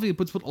time, and obviously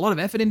puts a lot of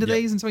effort into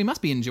these, and so he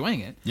must be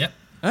enjoying it. Yep.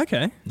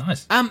 Okay.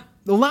 Nice.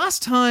 The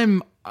last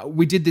time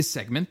we did this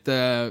segment,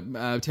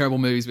 the terrible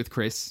movies with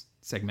Chris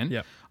segment,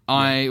 Yep.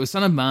 It was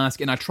Son of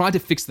Mask, and I tried to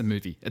fix the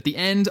movie. At the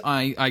end,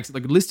 I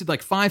like listed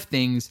like 5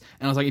 things,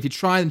 and I was like, if you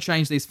try and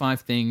change these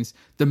 5 things,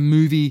 the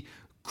movie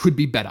could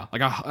be better.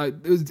 Like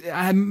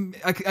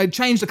I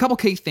changed a couple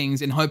key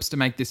things in hopes to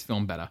make this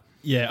film better.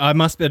 Yeah, I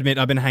must admit,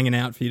 I've been hanging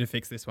out for you to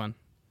fix this one.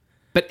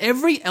 But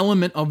every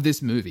element of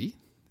this movie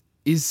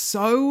is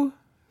so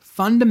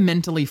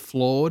fundamentally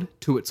flawed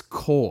to its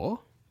core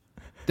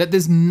that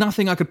there's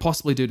nothing I could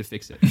possibly do to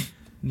fix it.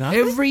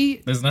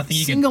 Nothing? There's nothing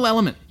you single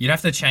element. You'd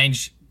have to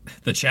change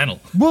the channel.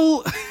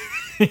 Well,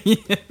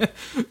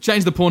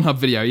 change the Pornhub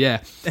video,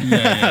 yeah.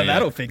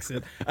 That'll fix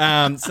it.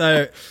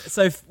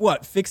 So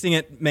what? Fixing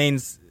it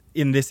means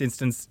in this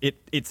instance,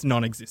 it's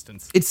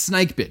non-existence. It's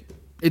snake bit.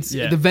 It's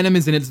Yeah. the venom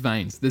is in its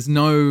veins. There's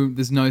no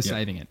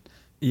saving it.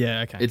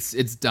 Yeah. Okay.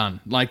 It's done.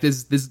 Like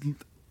there's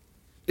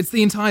it's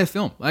the entire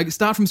film. Like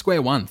start from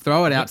square one,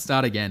 throw it out,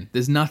 start again.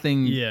 There's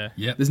nothing. Yeah.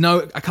 Yep. There's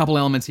no a couple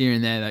elements here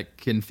and there that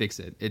can fix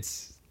it.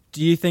 It's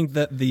Do you think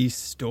that the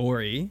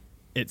story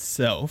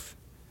itself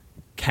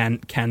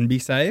can be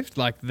saved?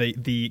 Like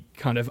the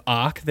kind of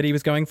arc that he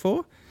was going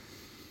for?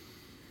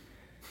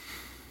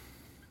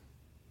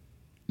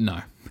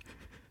 no.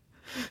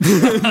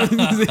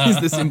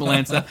 Is the simple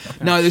answer.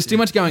 No, there's too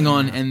much going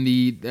on, and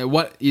the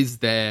what is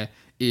there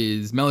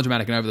is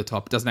melodramatic and over the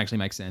top. It doesn't actually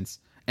make sense,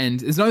 and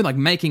there's no like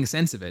making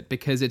sense of it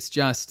because it's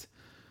just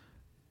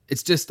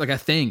like a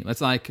thing. It's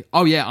like,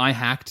 oh yeah, I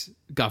hacked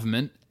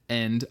government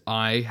and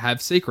I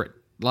have secret.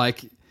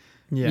 Like,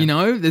 Yeah. you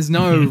know, there's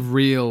no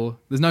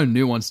there's no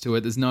nuance to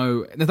it. There's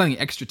nothing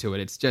extra to it.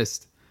 It's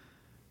just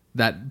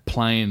that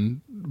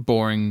plain,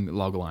 boring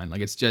log line.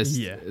 Like it's just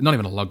not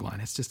even a log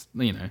line. It's just,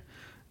 you know,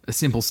 a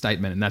simple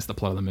statement, and that's the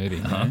plot of the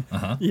movie.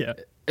 Yeah.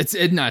 It's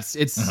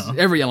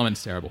every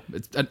element's terrible.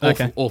 It's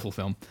an awful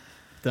film.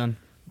 Done.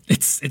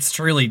 It's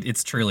truly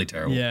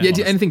terrible. Yeah.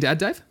 Yeah. Anything to add,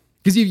 Dave?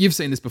 Because you've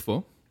seen this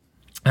before.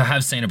 I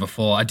have seen it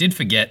before. I did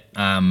forget.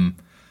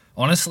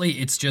 Honestly,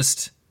 it's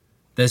just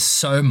there's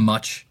so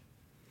much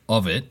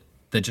of it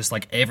that just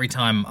like every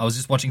time I was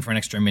just watching for an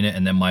extra minute,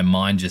 and then my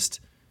mind just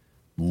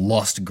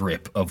lost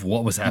grip of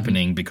what was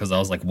happening because I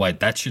was like, wait,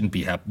 that shouldn't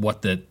be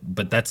but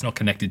that's not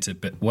connected to.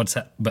 But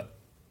but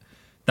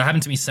that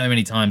happened to me so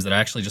many times that I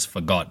actually just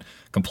forgot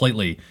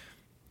completely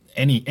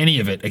any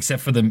of it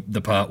except for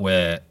the part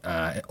where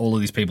all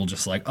of these people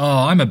just like,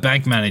 oh, I'm a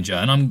bank manager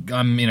and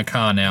I'm in a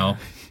car now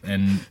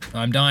and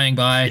I'm dying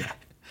by. Yeah.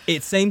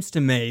 It seems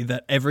to me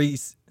that every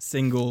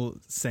single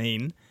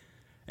scene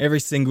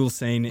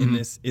in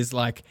this is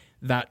like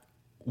that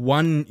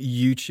one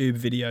YouTube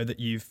video that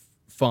you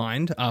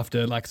find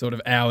after like sort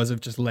of hours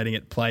of just letting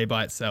it play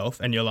by itself,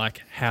 and you're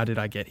like, how did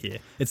I get here?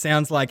 It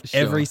sounds like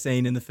every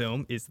scene in the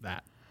film is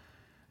that.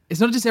 It's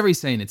not just every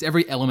scene; it's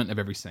every element of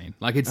every scene.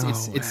 Like it's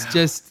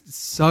just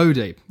so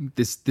deep,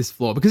 this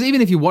flaw. Because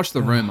even if you watch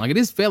The Room, like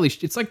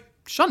it's like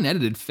shot and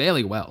edited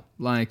fairly well.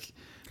 Like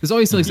there's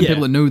obviously some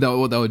people that knew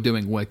what they were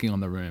doing working on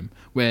The Room,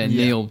 where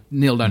Neil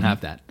don't have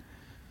that.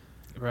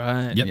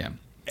 Right. Yep. Yeah.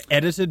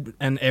 Edited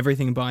and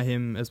everything by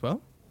him as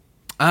well?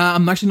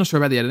 I'm actually not sure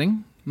about the editing.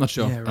 I'm not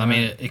sure. Yeah, right. I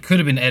mean, it could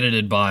have been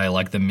edited by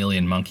like the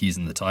million monkeys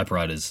and the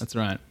typewriters. That's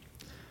right.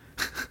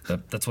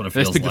 That's what it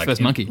They feels just picked like. the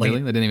first monkey, Like-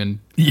 really. They didn't even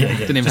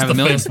Just have a the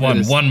million. first one.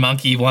 They just- One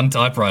monkey, one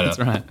typewriter.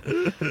 That's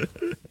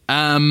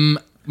right.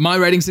 My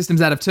rating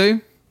system's out of 2.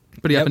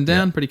 Pretty up and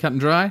down, pretty cut and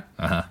dry.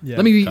 Uh-huh. Yeah.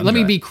 Let me cut and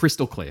dry. be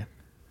crystal clear.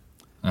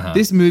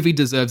 This movie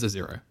deserves a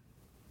 0.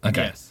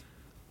 Okay. Yes.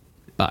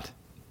 But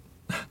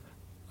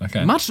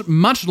Okay.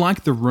 much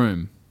like The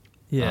Room,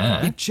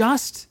 Yeah. it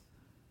just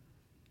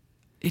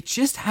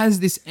has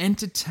this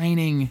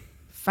entertaining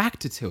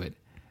factor to it.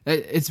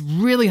 It's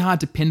really hard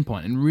to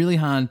pinpoint and really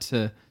hard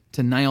to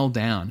nail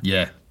down.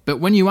 Yeah. But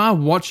when you are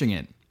watching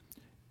it,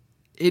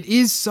 it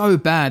is so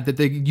bad that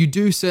you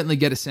do certainly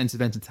get a sense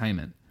of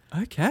entertainment.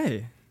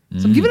 Okay.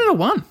 So I'm giving it a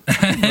 1.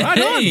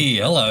 Hey,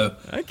 hello.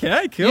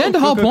 Okay, cool. You earned the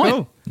whole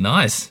point.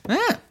 Nice.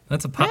 Yeah.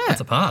 That's a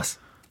pass.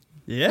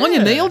 Yeah. On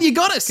you, Neil. You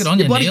got us. Good on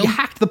you, Neil. You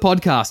hacked the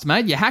podcast,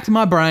 mate. You hacked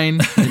my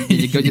brain. And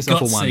you got yourself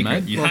a 1, secret.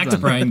 mate. You Well hacked done.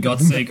 a brain, got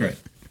secret.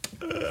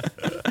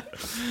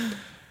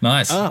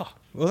 Nice. Oh,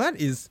 well,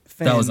 that is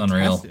fantastic. That was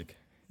unreal.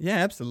 Yeah,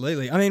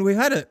 absolutely. I mean, we've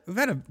had a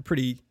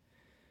pretty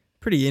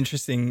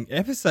interesting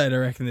episode, I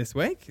reckon, this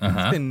week.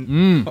 It's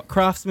been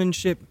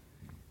craftsmanship,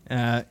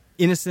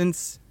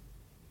 innocence,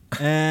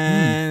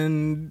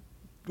 and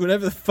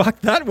whatever the fuck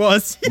that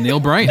was. Neil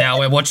Breen. Now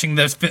we're watching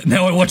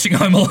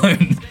Home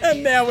Alone.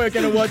 And now we're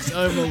going to watch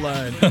Home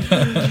Alone.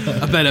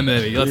 A better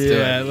movie. Let's do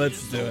Yeah, it.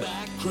 let's do it.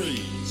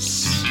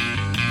 Craze.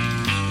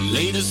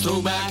 Latest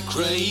throwback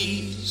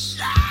craze.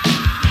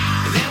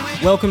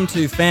 Welcome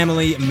to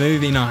Family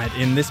Movie Night.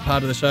 In this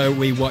part of the show,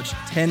 we watch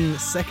 10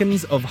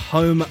 seconds of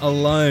Home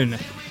Alone.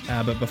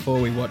 But before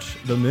we watch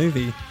the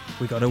movie,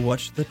 we got to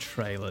watch the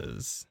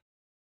trailers.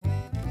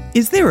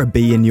 Is there a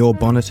bee in your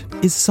bonnet?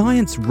 Is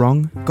science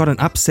wrong? Got an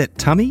upset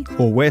tummy?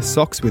 Or wear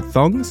socks with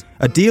thongs?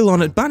 A deal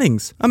on at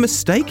Bunnings? A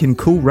mistake in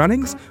Cool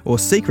Runnings? Or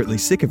secretly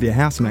sick of your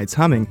housemates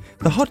humming?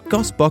 The Hot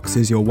Goss Box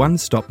is your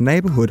one-stop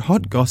neighbourhood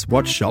Hot Goss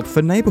watch shop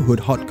for neighbourhood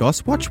Hot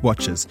Goss watch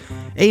watchers.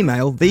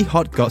 Email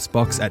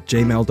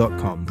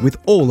thehotgossbox@gmail.com with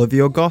all of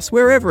your goss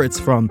wherever it's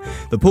from.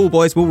 The Pool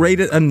Boys will read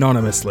it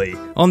anonymously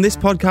on this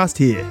podcast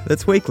here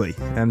that's weekly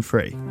and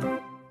free.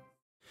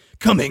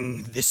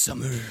 Coming this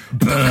summer.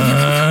 Check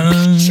out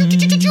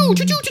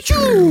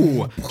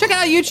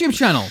our YouTube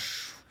channel.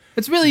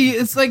 It's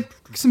like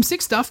some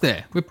sick stuff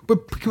there. We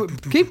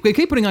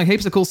keep putting on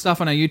heaps of cool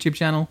stuff on our YouTube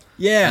channel.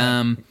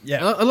 Yeah. A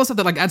lot of stuff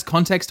that like adds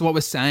context to what we're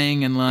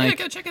saying and Yeah, like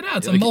go check it out.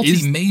 It's a like,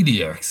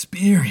 multimedia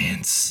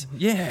experience.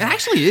 Yeah. it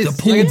actually is.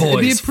 The Pool Like, it'd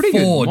be Boys a pretty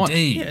good watch.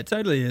 4D. Yeah, it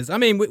totally is. I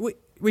mean,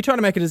 we try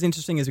to make it as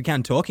interesting as we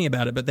can talking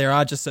about it, but there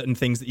are just certain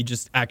things that you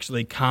just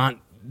actually can't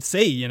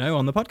see,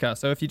 on the podcast.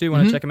 So if you do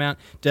want to check them out,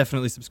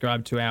 definitely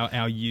subscribe to our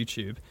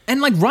YouTube.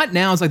 And like right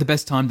now is like the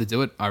best time to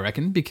do it, I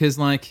reckon, because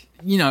like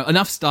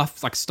enough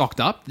stuff like stocked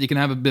up that you can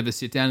have a bit of a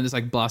sit down and just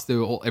like blast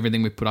through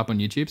everything we've put up on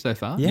YouTube so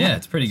far. Yeah,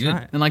 it's pretty good.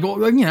 right. And like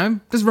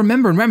just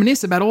remember and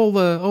reminisce about all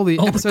the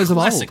episodes the of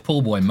classic old.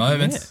 Pool Boy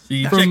moments.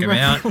 You can check them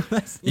out.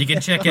 You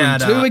can check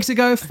out 2 weeks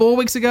ago, 4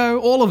 weeks ago,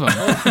 all of them.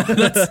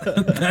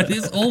 that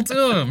is all to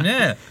them.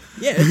 Yeah.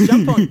 Yeah,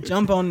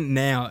 jump on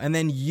now, and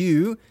then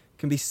you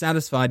can be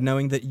satisfied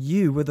knowing that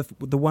you were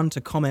the one to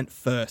comment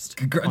first on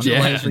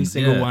Congratulations, every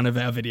single yeah. one of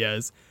our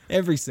videos.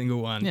 Every single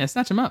one. Yeah,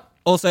 snatch them up.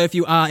 Also, if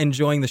you are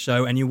enjoying the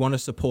show and you want to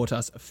support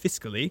us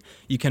fiscally,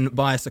 you can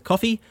buy us a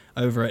coffee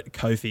over at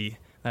Ko-fi.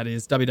 That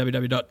is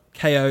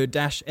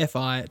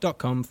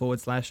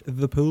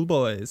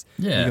www.ko-fi.com/thepoolboys.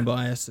 Yeah. You can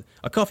buy us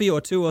a coffee or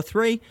 2 or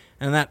 3,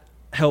 and that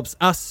helps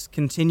us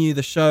continue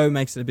the show,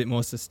 makes it a bit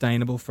more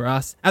sustainable for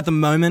us. At the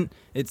moment,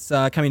 it's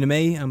coming to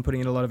me. I'm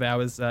putting in a lot of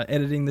hours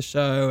editing the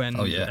show and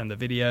and the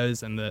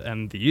videos and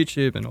the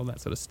YouTube and all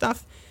that sort of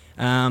stuff.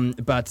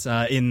 But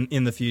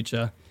in the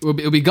future, We'll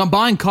be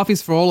buying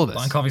coffees for all of us.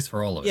 Buying coffees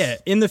for all of us. yeah,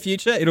 in the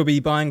future, it'll be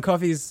buying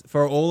coffees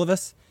for all of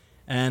us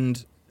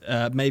and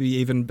maybe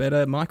even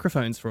better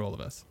microphones for all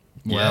of us.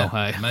 Yeah. Well,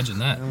 hey. Imagine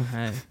that. Oh,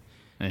 hey.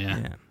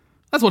 Yeah.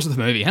 Let's watch the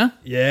movie, huh?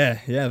 Yeah,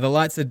 the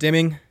lights are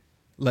dimming.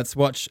 Let's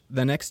watch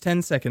the next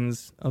 10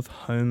 seconds of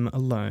Home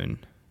Alone.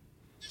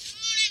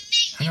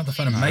 Hang up the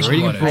phone and make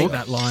reading it a Hate book.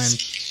 that line.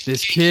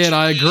 This kid,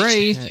 I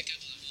agree.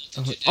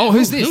 Oh,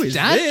 who's this? Who is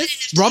Dad?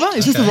 this? Robber?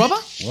 Is this the robber?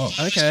 Whoa.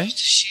 Okay.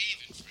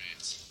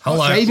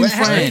 Hello. Shaving Well,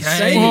 friends.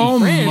 Shaving Oh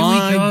friends.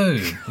 my.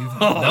 Here we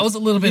go. That was a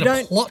little bit You of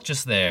don't- plot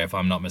just there, if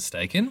I'm not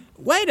mistaken.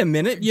 Wait a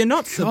minute. You're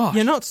not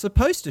Gosh.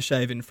 supposed to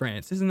shave in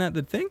France. Isn't that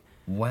the thing?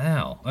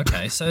 Wow.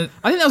 Okay, so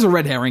I think that was a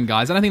red herring,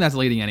 guys. I don't think that's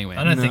leading anywhere.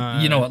 I don't think,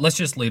 you know what, let's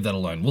just leave that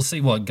alone. We'll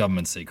see what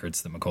government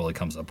secrets that Macaulay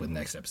comes up with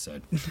next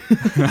episode.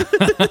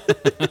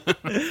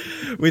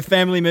 With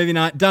Family Movie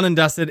Night done and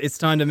dusted, it's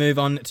time to move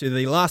on to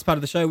the last part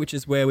of the show, which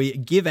is where we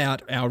give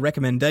out our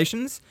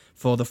recommendations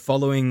for the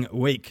following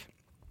week.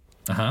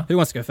 Uh-huh. Who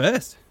wants to go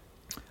first?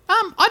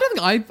 I don't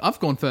think I've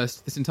gone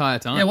first this entire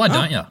time. Yeah, why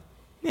don't you?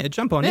 Yeah,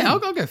 jump on in. Yeah, I'll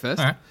go first.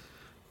 All right.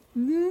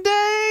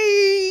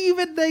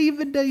 David.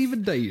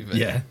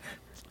 Yeah.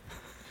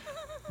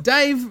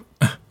 Dave,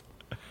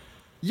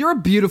 you're a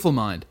beautiful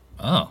mind.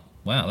 Oh,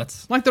 wow,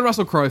 that's... Like the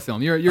Russell Crowe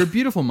film. You're a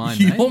beautiful mind,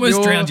 You mate. almost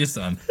You're- drowned your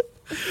son.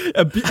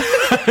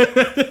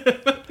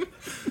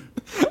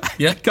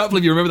 Yeah. Can't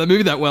believe you remember that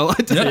movie that well. I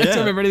don't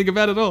remember anything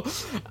about it at all.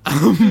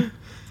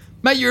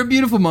 Mate, you're a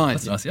beautiful mind.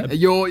 That's nice, yeah.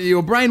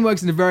 Your brain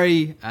works in a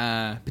very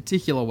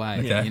particular way.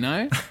 Okay. You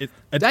know, It-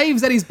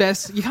 Dave's at his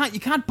best. You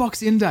can't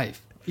box in Dave.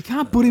 You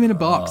can't put him in a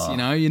box. You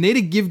know, you need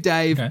to give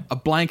Dave Okay. a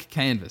blank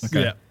canvas.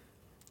 Okay. Yeah.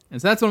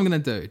 And so that's what I'm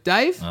going to do.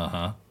 Dave,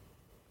 Uh-huh.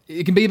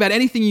 it can be about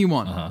anything you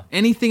want,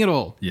 anything at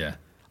all. Yeah.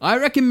 I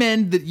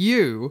recommend that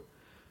you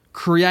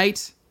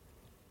create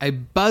a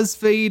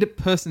BuzzFeed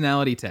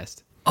personality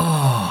test.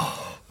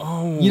 Oh,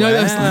 You know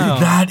those wow.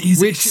 That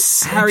is which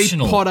Harry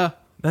exceptional. Potter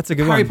That's a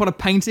good Harry one. Potter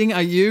painting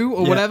are you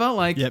or Yep. whatever?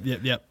 Like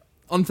Yep.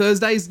 on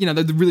Thursdays, you know,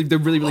 they're really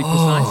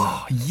precise.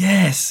 Oh,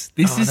 yes.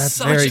 This is that's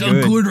such very a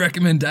good. good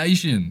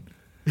recommendation.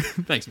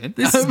 Thanks, man.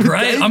 This is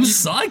great. Dave, I'm you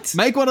psyched.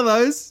 Make one of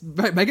those,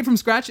 make it from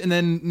scratch, and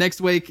then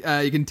next week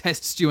you can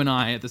test Stu and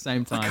I at the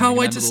same time. I We can't can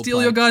wait have to a little steal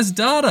play. your guys'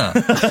 data.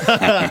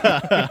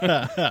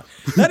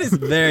 That is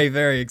very,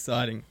 very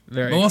exciting.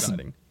 Very Awesome.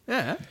 exciting.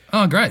 Yeah.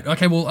 Oh, great.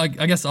 Okay, well, I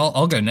guess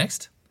I'll go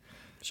next.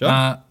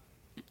 Sure.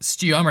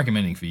 Stu, I'm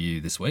recommending for you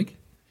this week.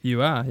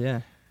 You are,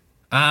 yeah.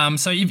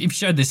 So you've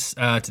showed this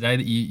today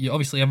that you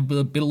obviously have a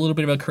little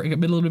bit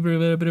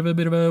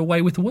of a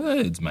way with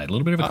words, mate. A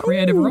little bit of a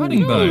creative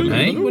writing bone,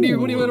 hey? What do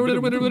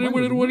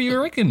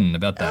you reckon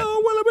about that?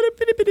 Oh, well,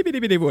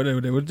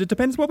 it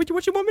depends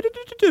what you want me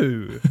to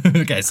do.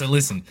 Okay, so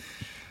listen.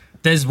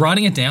 There's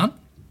writing it down,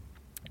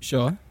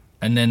 Sure.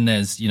 and then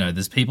there's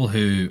people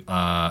who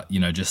are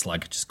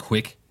just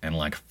quick and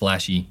like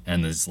flashy,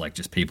 and there's like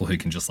just people who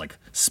can just like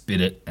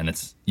spit it, and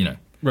it's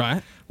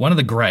Right. one of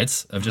the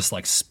greats of just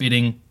like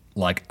spitting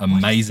like What's going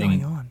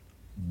amazing on?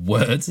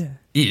 words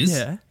is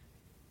Yeah.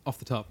 Off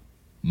the top.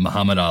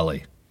 Muhammad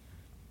Ali.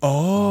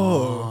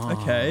 Oh,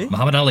 okay.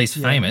 Muhammad Ali's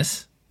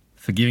famous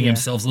for giving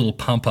himself little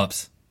pump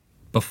ups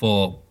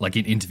before, like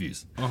in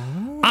interviews.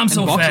 I'm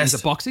so Boxing. Is fast.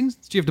 it boxing? Do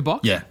you have to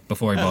box? Yeah,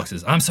 before he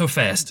boxes. I'm so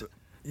fast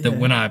that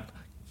when I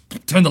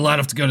turn the light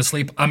off to go to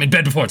sleep, I'm in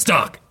bed before it's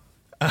dark.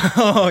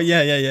 Oh, yeah.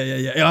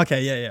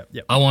 Okay,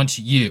 yeah. I want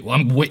you.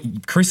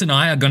 Chris and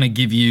I are going to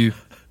give you,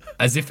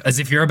 as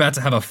if you're about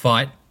to have a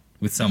fight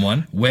with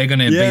someone. We're going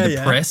to be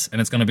the press,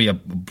 and it's going to be a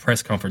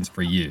press conference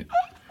for you.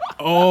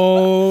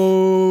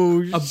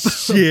 Oh,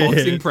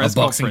 Boxing press A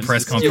boxing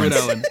press Stuart conference.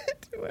 Owen.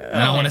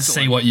 And I want to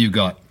see what you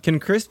got. Can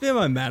Chris be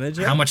my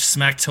manager? How much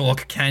smack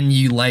talk can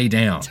you lay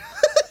down?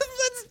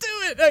 Let's do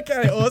it.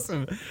 Okay,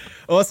 awesome.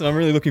 I'm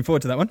really looking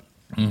forward to that one.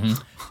 Mm-hmm.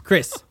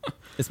 Chris,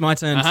 it's my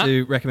turn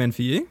to recommend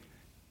for you.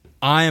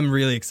 I am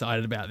really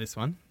excited about this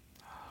one.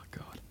 Oh,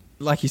 God.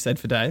 Like you said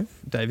for Dave,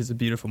 Dave is a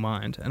beautiful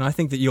mind, and I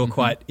think that you're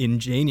quite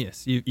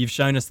ingenious. You've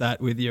shown us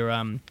that with your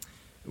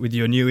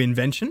new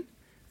invention,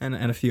 and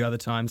a few other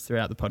times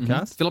throughout the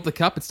podcast. Fill up the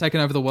cup. It's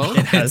taken over the world.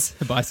 It has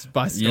by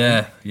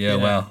storm. Yeah,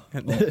 wow.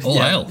 All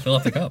hail. Fill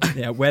up the cup.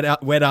 Yeah,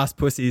 wet ass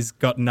pussy's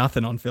got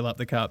nothing on fill up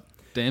the cup.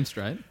 Damn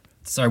straight.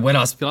 So wet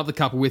ass, Fill up the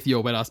cup with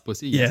your wet ass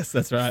pussy. Yes,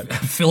 that's right.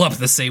 fill up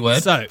the C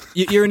word. So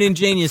you're an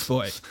ingenious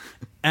boy,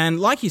 and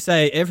like you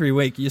say every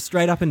week, you're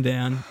straight up and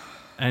down,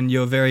 and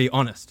you're very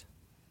honest.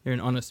 You're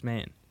an honest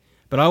man.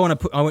 But I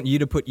want you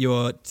to put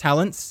your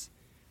talents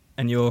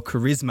and your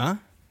charisma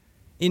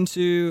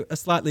into a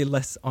slightly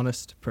less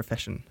honest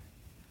profession.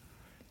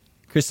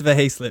 Christopher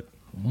Heaslip,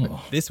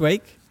 this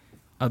week,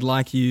 I'd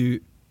like you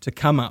to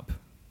come up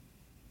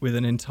with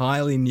an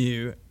entirely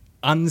new,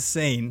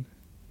 unseen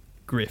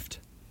grift.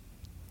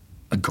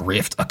 A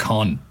grift, a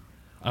con.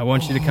 I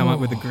want you to come up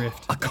with a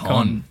grift. A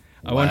con.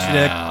 I want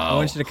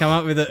you to come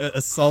up with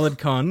a solid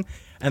con,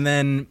 and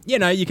then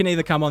you can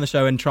either come on the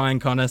show and try and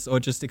con us, or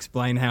just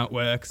explain how it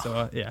works,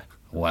 or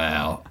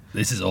Wow,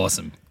 this is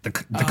awesome. The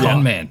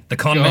con man,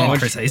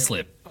 Chris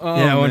Heaslip,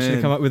 I want you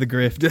to come up with a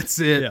grift. That's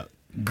it. Yeah,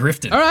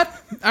 grifted.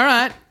 All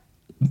right.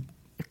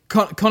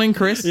 Conning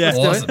Chris. Yeah.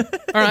 Let's do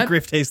it. All right.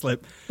 grift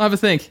Heaslip. I'll have a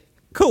think.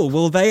 Cool.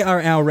 Well, they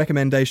are our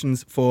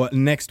recommendations for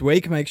next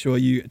week. Make sure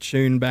you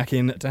tune back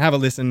in to have a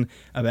listen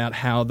about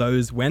how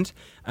those went.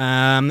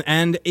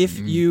 And if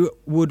you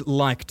would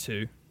like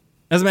to,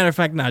 as a matter of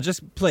fact,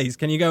 just please,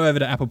 can you go over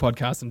to Apple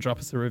Podcasts and drop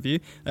us a review?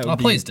 That would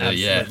be please do,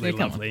 yeah. absolutely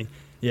lovely.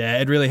 Yeah,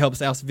 it really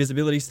helps our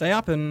visibility stay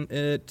up, and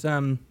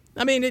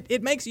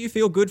it makes you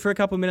feel good for a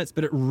couple of minutes,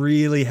 but it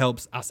really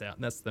helps us out.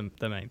 That's the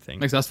main thing.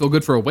 Makes us feel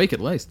good for a week at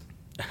least.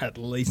 At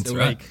least That's a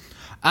right. week.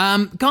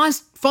 Guys,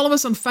 follow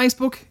us on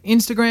Facebook,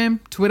 Instagram,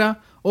 Twitter.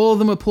 All of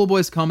them are Pool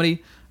Boys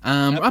Comedy.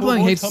 We're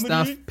uploading heaps of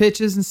stuff,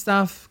 pictures and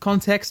stuff,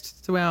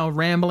 context to our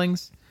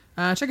ramblings.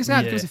 Check us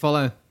out. Yeah. Give us a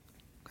follow.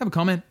 Have a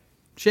comment.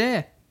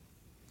 Share.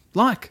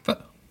 Like.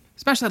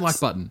 Smash that like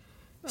button.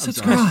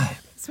 Subscribe.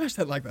 Smash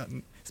that like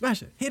button.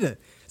 Smash it. Hit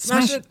it.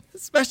 Smash it.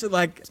 Smash it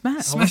like...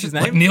 Smash. What's his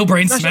name? Like Neil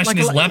Breen Smash it smashing like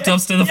his a-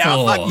 laptops to the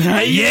floor. fuck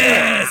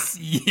yeah.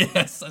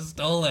 Yes, I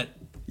stole it.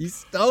 You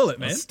stole it, I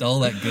man. stole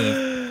that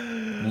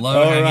goof.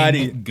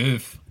 Low-hanging Alrighty.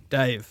 goof.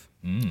 Dave,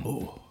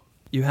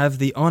 you have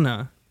the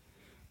honor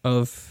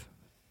of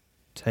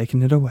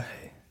taking it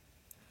away.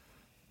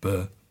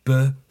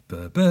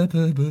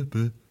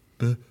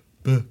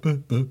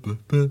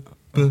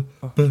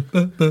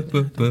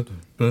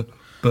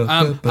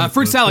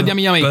 Fruit salad,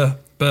 yummy,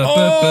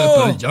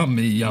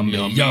 yummy.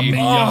 Yummy, yummy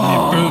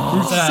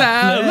fruit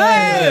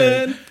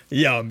Salad.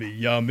 Yummy,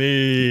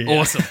 yummy.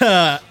 Awesome.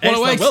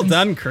 Excellent. week. Well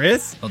done,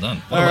 Chris. Well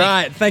done. All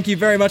right. Thank you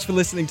very much for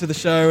listening to the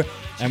show,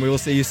 and we will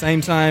see you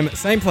same time,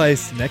 same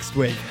place next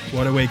week.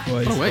 What a week,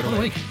 boys. What a week. What a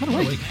week. What a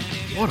week.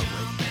 What a week.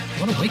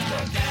 What a week,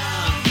 though.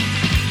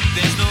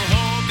 There's no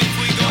hope if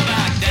we go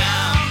back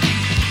down.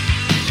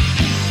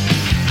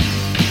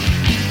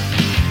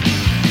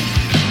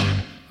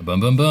 Bum,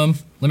 bum, bum.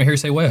 Let me hear you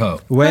say way-ho.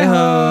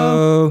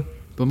 Way-ho.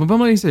 Bum, bum, bum,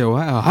 what do you say?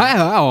 Wow. Hi,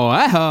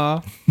 hi, hi,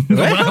 hi.